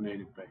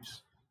protonated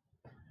base.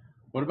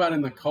 What about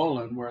in the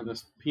colon where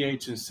the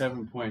pH is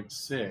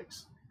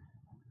 7.6?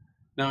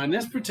 Now, in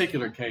this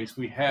particular case,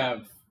 we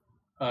have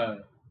a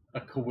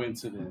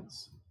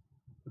coincidence.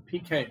 The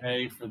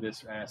pKa for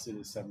this acid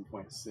is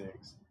 7.6,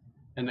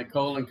 and the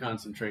colon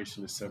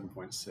concentration is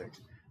 7.6.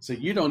 So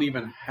you don't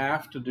even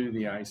have to do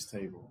the ice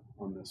table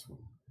on this one.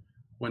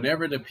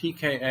 Whenever the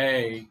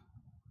pKa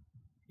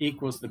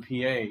equals the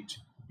pH,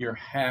 you're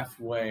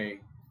halfway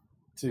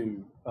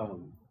to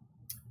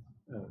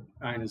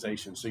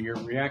ionization. So your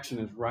reaction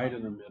is right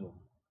in the middle.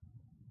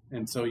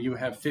 And so you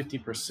have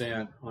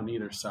 50% on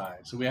either side.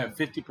 So we have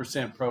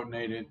 50%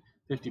 protonated,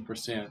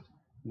 50%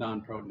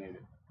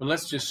 non-protonated. But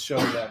let's just show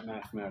that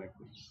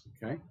mathematically,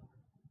 okay?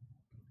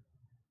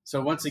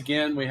 So once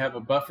again, we have a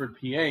buffered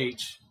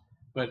pH,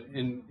 but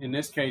in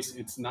this case,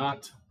 it's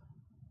not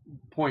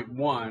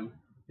 0.1,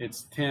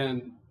 it's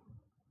 10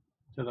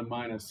 to the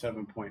minus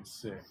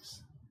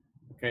 7.6.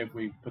 Okay, if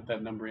we put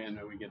that number in,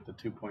 we get the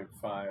 2.5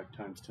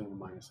 times 10 to the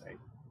minus 8.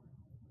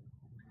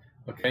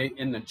 Okay,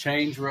 in the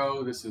change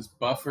row, this is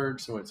buffered,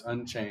 so it's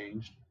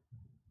unchanged.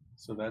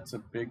 So that's a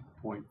big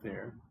point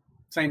there.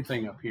 Same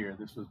thing up here.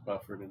 This was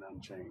buffered and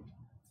unchanged.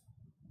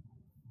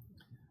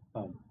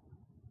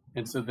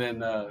 And so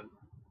then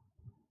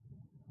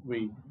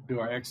we do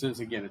our x's.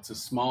 Again, it's a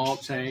small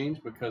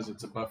change because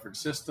it's a buffered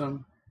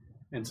system.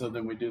 And so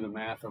then we do the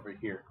math over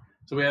here.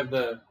 So we have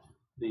the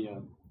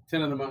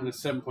 10 to the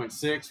minus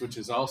 7.6, which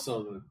is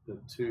also the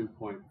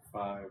 2.5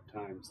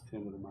 times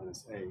 10 to the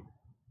minus 8.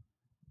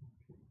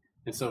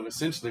 And so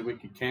essentially we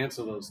could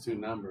cancel those two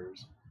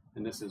numbers,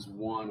 and this is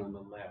 1 on the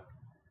left.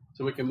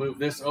 So we can move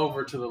this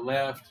over to the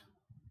left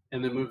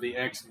and then move the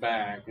x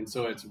back. And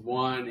so it's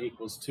 1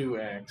 equals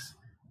 2x,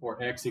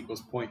 or x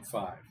equals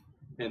 0.5.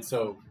 And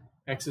so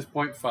x is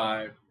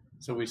 0.5,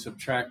 so we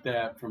subtract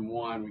that from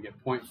 1, we get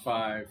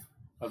 0.5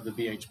 of the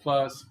BH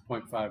plus,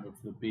 0.5 of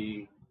the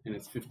B, and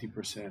it's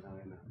 50%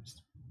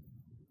 ionized.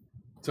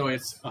 So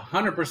it's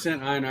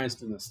 100%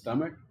 ionized in the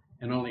stomach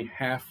and only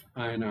half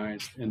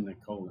ionized in the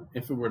colon.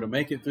 If it were to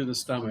make it through the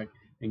stomach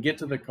and get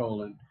to the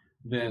colon,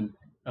 then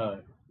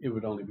it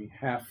would only be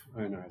half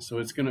ionized. So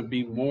it's going to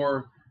be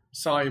more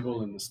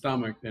soluble in the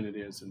stomach than it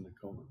is in the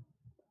colon.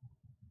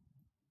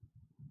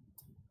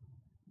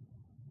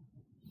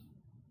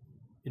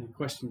 Any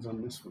questions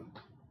on this one?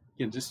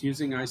 Again, just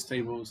using ice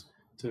tables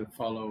to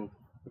follow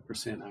the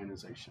percent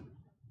ionization.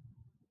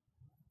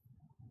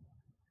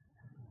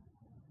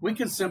 We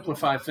can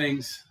simplify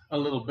things a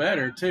little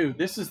better too.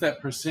 This is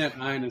that percent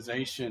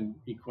ionization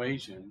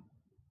equation.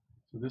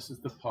 So this is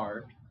the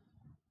part.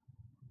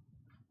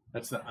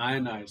 That's the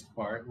ionized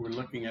part. We're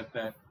looking at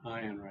that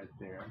ion right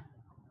there.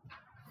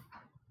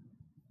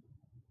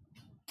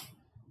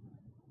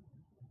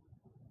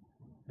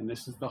 And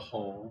this is the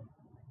whole.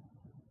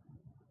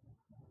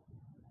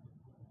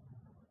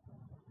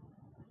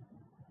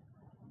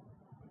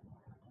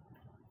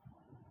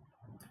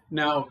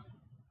 Now,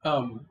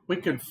 we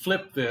could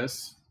flip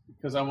this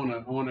because I want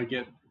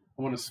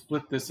to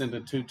split this into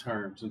two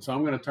terms. And so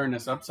I'm going to turn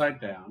this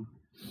upside down.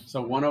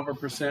 So 1 over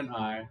percent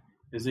I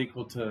is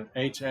equal to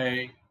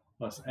HA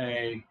plus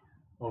A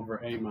over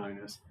A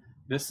minus.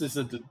 This is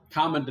a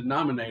common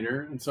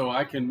denominator, and so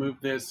I can move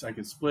this, I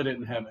can split it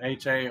and have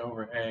HA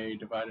over A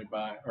divided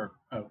by, or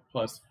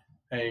plus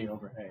A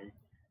over A.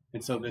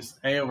 And so this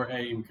A over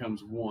A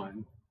becomes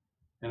 1,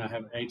 and I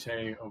have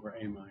HA over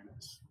A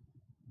minus.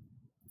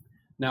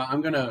 Now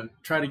I'm going to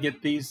try to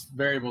get these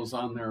variables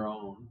on their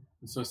own.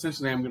 And so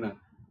essentially I'm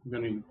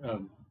going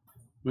to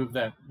move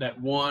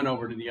that 1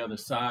 over to the other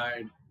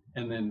side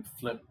and then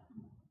flip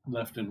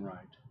left and right.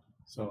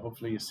 So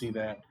hopefully you see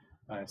that.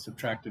 I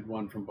subtracted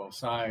 1 from both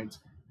sides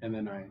and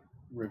then I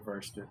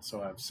reversed it.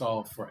 So I've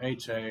solved for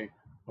HA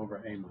over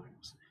A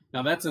minus.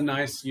 Now that's a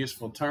nice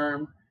useful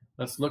term.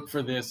 Let's look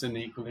for this in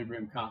the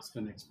equilibrium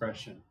constant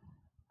expression.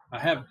 I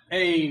have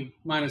A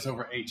minus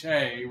over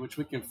HA, which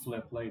we can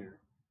flip later.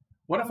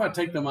 What if I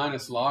take the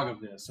minus log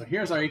of this? So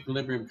here's our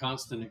equilibrium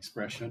constant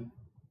expression.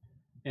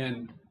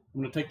 And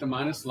I'm going to take the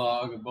minus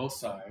log of both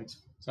sides.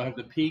 So I have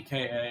the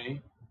pKa,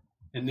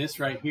 and this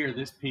right here,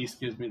 this piece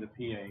gives me the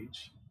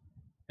pH.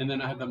 And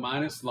then I have the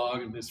minus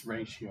log of this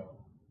ratio.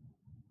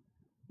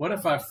 What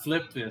if I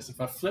flip this? If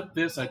I flip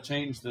this, I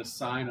change the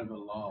sign of the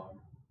log.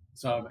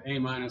 So I have A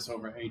minus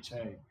over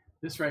HA.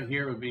 This right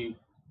here would be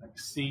like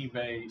C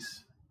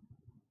base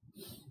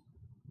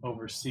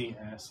over C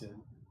acid.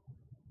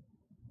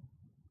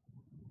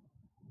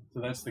 So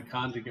that's the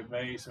conjugate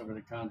base over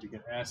the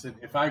conjugate acid.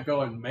 If I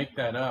go and make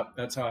that up,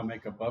 that's how I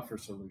make a buffer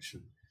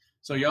solution.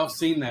 So y'all have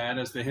seen that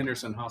as the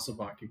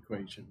Henderson-Hasselbalch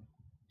equation.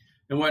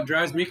 And what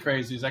drives me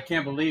crazy is I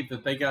can't believe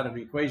that they got an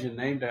equation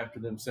named after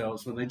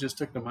themselves when they just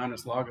took the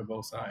minus log of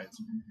both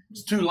sides.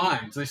 It's 2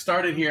 lines. They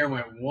started here,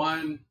 went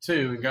 1,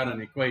 2, and got an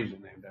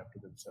equation named after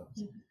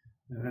themselves.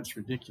 And that's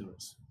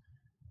ridiculous.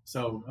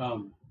 So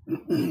I'm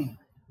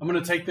going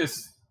to take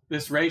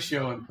this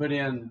ratio and put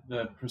in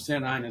the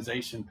percent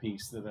ionization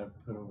piece that I've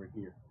put over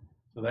here.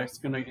 So that's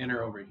going to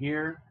enter over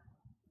here.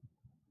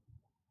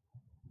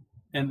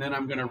 And then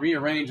I'm going to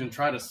rearrange and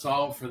try to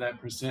solve for that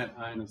percent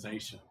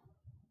ionization.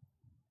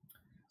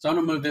 So I'm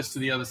going to move this to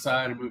the other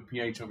side and move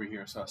pH over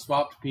here. So I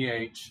swapped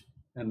pH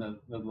and the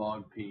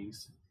log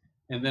piece.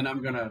 And then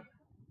I'm going to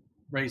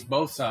raise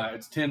both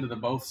sides, 10 to the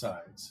both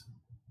sides.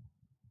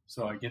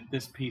 So I get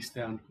this piece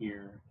down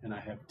here, and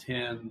I have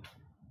 10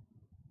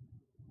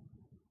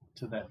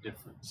 to that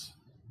difference.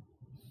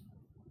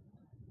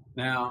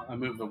 Now I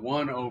move the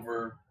 1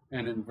 over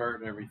and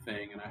invert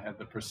everything, and I have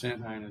the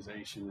percent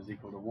ionization is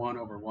equal to 1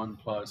 over 1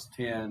 plus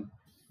 10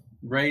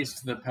 raised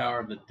to the power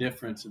of the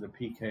difference of the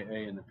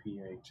pKa and the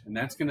pH. And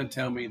that's going to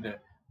tell me the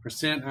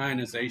percent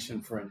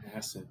ionization for an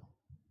acid.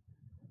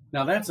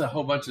 Now that's a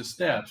whole bunch of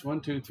steps.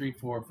 1, 2, 3,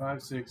 4,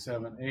 5, 6,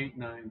 7, 8,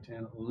 9,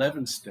 10,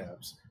 11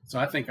 steps. So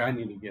I think I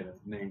need to get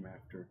a name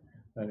after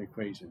that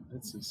equation.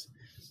 This is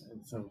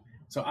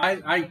so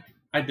I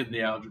did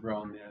the algebra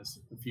on this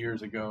a few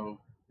years ago,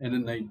 and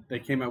then they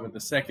came out with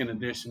the second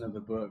edition of the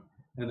book,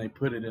 and they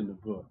put it in the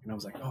book. And I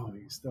was like, oh,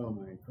 you stole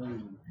my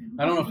equation.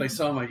 I don't know if they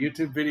saw my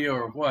YouTube video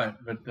or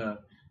what, but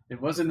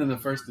it wasn't in the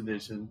first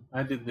edition.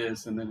 I did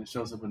this, and then it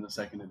shows up in the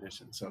second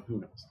edition. So who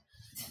knows?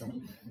 So,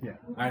 yeah,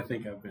 I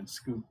think I've been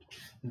scooped.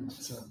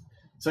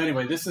 So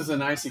anyway, this is a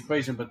nice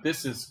equation, but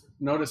this is,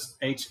 notice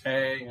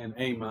HA and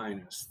A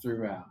minus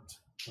throughout.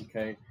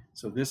 Okay,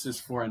 so this is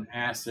for an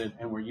acid,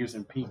 and we're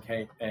using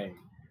pKa.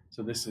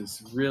 So this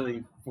is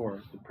really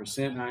for the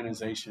percent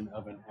ionization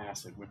of an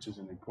acid, which is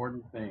an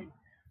important thing.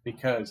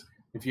 Because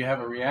if you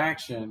have a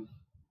reaction,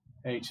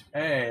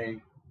 HA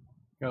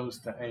goes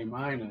to A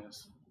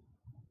minus,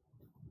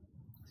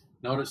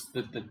 notice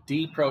that the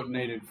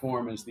deprotonated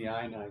form is the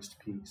ionized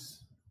piece.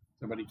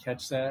 Everybody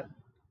catch that?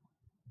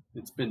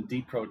 It's been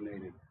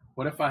deprotonated.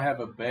 What if I have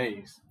a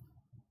base?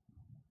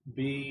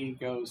 B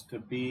goes to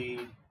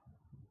BH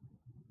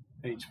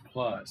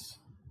plus.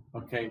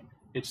 Okay,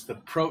 it's the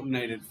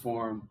protonated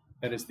form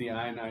that is the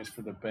ionized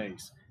for the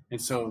base.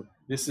 And so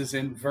this is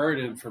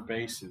inverted for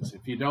bases.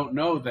 If you don't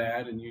know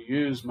that and you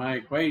use my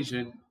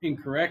equation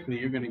incorrectly,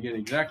 you're going to get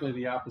exactly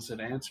the opposite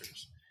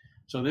answers.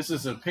 So this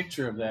is a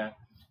picture of that.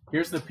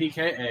 Here's the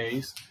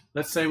pKa's.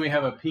 Let's say we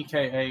have a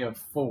pKa of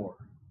 4,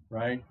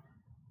 right?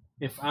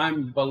 If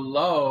I'm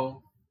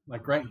below,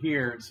 like right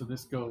here, so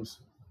this goes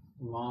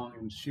along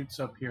and shoots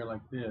up here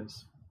like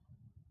this.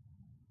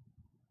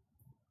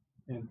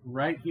 And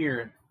right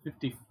here at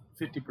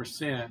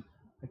 50%,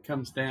 it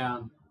comes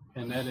down,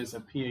 and that is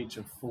a pH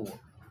of 4.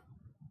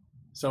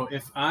 So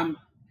if my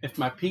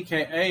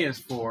pKa is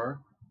 4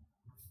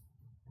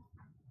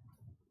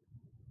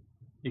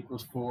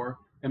 equals 4,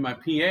 and my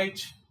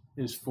pH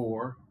is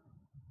 4,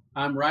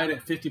 I'm right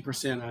at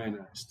 50%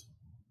 ionized.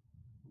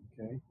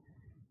 Okay.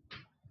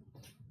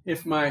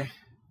 If my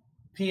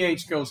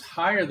pH goes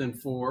higher than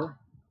 4,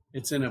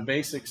 it's in a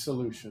basic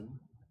solution,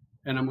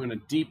 and I'm going to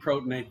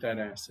deprotonate that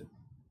acid.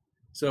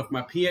 So if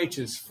my pH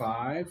is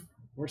 5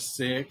 or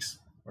 6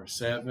 or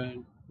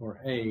 7 or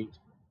 8,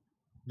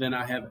 then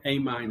I have A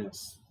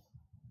minus,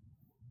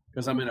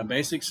 because I'm in a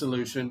basic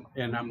solution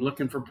and I'm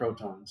looking for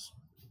protons.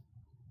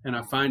 And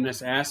I find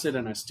this acid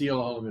and I steal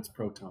all of its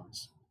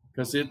protons,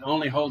 because it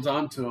only holds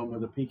on to them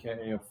with a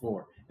pKa of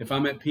 4. If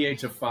I'm at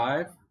pH of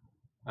 5,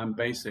 I'm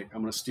basic.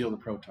 I'm going to steal the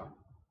proton.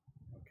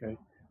 Okay.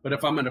 But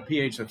if I'm at a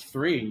pH of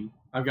 3,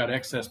 I've got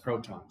excess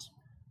protons.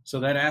 So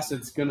that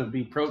acid's going to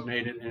be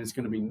protonated and it's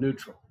going to be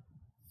neutral.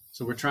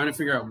 So we're trying to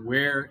figure out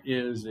where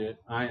is it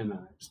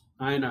ionized.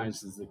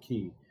 Ionized is the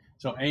key.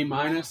 So A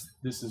minus,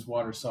 this is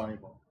water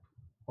soluble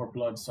or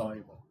blood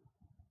soluble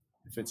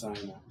if it's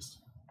ionized.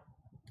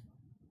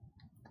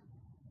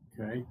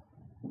 Okay.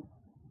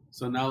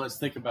 So now let's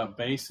think about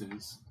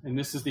bases. And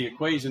this is the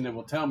equation that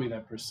will tell me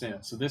that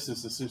percent. So this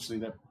is essentially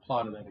the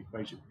plot of that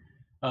equation.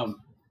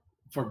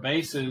 For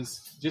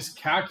bases, just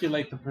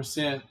calculate the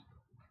percent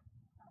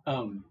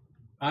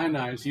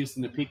ionized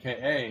using the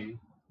pKa.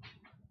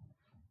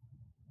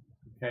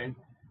 Okay.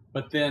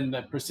 But then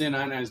the percent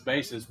ionized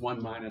base is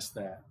 1 minus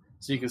that.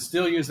 So you can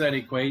still use that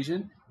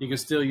equation. You can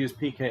still use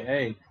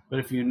pKa. But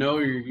if you know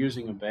you're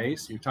using a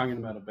base, you're talking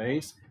about a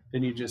base,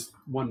 then you just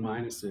 1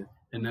 minus it.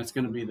 And that's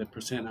going to be the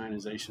percent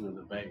ionization of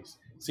the base.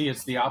 See,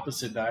 it's the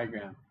opposite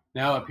diagram.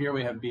 Now up here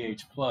we have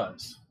BH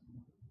plus.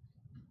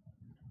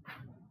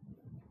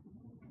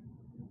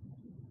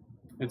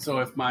 And so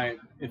if my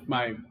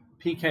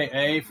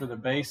pKa for the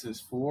base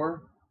is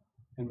 4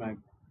 and my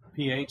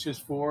pH is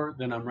 4,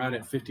 then I'm right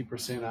at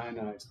 50%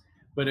 ionized.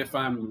 But if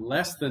I'm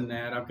less than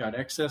that, I've got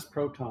excess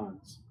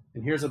protons.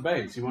 And here's a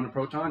base. You want a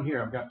proton?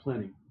 Here, I've got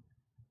plenty.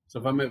 So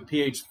if I'm at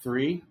pH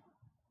 3,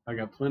 I've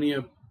got plenty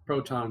of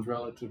protons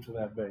relative to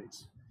that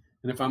base.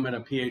 And if I'm at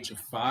a pH of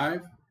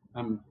 5,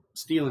 I'm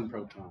stealing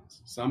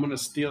protons. So I'm going to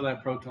steal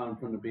that proton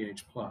from the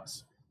BH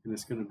plus, and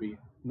it's going to be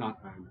not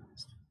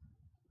ionized.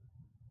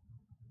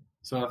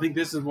 So I think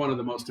this is one of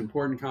the most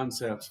important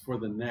concepts for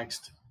the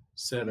next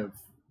set of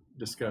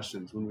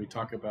discussions when we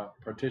talk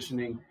about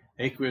partitioning,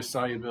 aqueous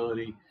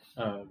solubility,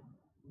 the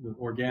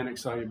organic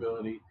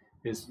solubility,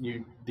 is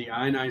the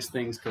ionized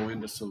things go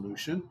into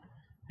solution.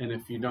 And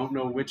if you don't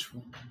know which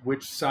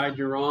side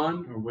you're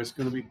on or what's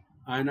going to be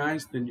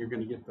ionized, then you're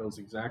going to get those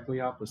exactly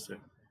opposite.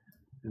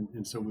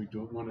 And so we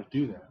don't want to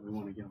do that. We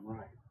want to get them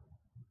right.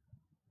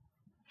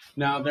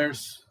 Now,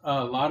 there's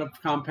a lot of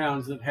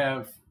compounds that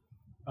have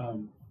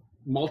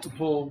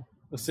multiple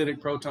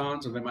acidic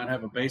protons, or they might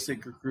have a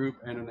basic group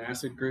and an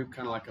acid group,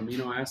 kind of like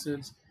amino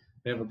acids.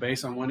 They have a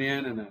base on one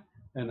end and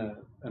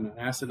an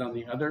acid on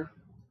the other.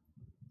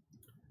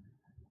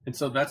 And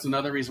so that's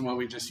another reason why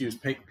we just use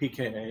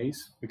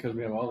pKa's, because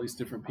we have all these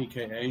different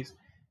pKa's.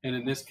 And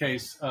in this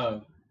case,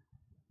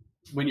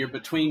 when you're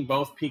between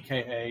both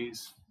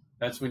pKa's,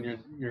 that's when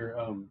your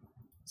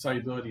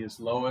solubility is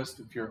lowest.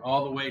 If you're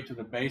all the way to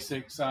the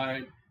basic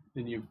side,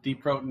 then you've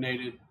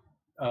deprotonated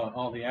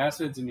all the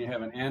acids and you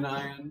have an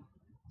anion,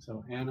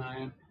 so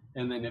anion.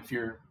 And then if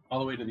you're all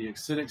the way to the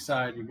acidic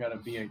side, you've got a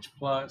BH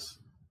plus.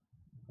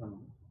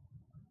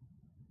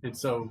 And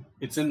so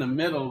it's in the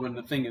middle when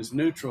the thing is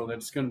neutral that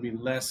it's going to be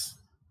less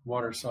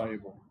water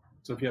soluble.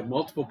 So if you have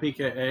multiple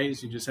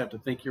pKa's, you just have to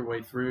think your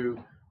way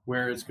through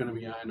where it's going to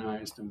be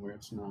ionized and where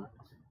it's not,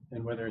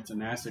 and whether it's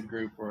an acid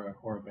group or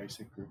a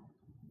basic group.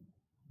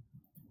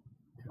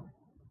 Okay.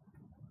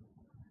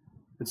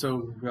 And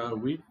so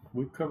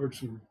we've covered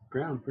some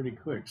ground pretty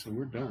quick, so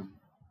we're done.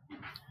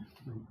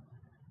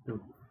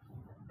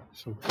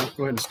 So let's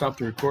go ahead and stop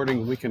the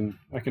recording, and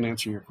I can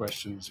answer your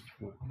questions if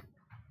you want.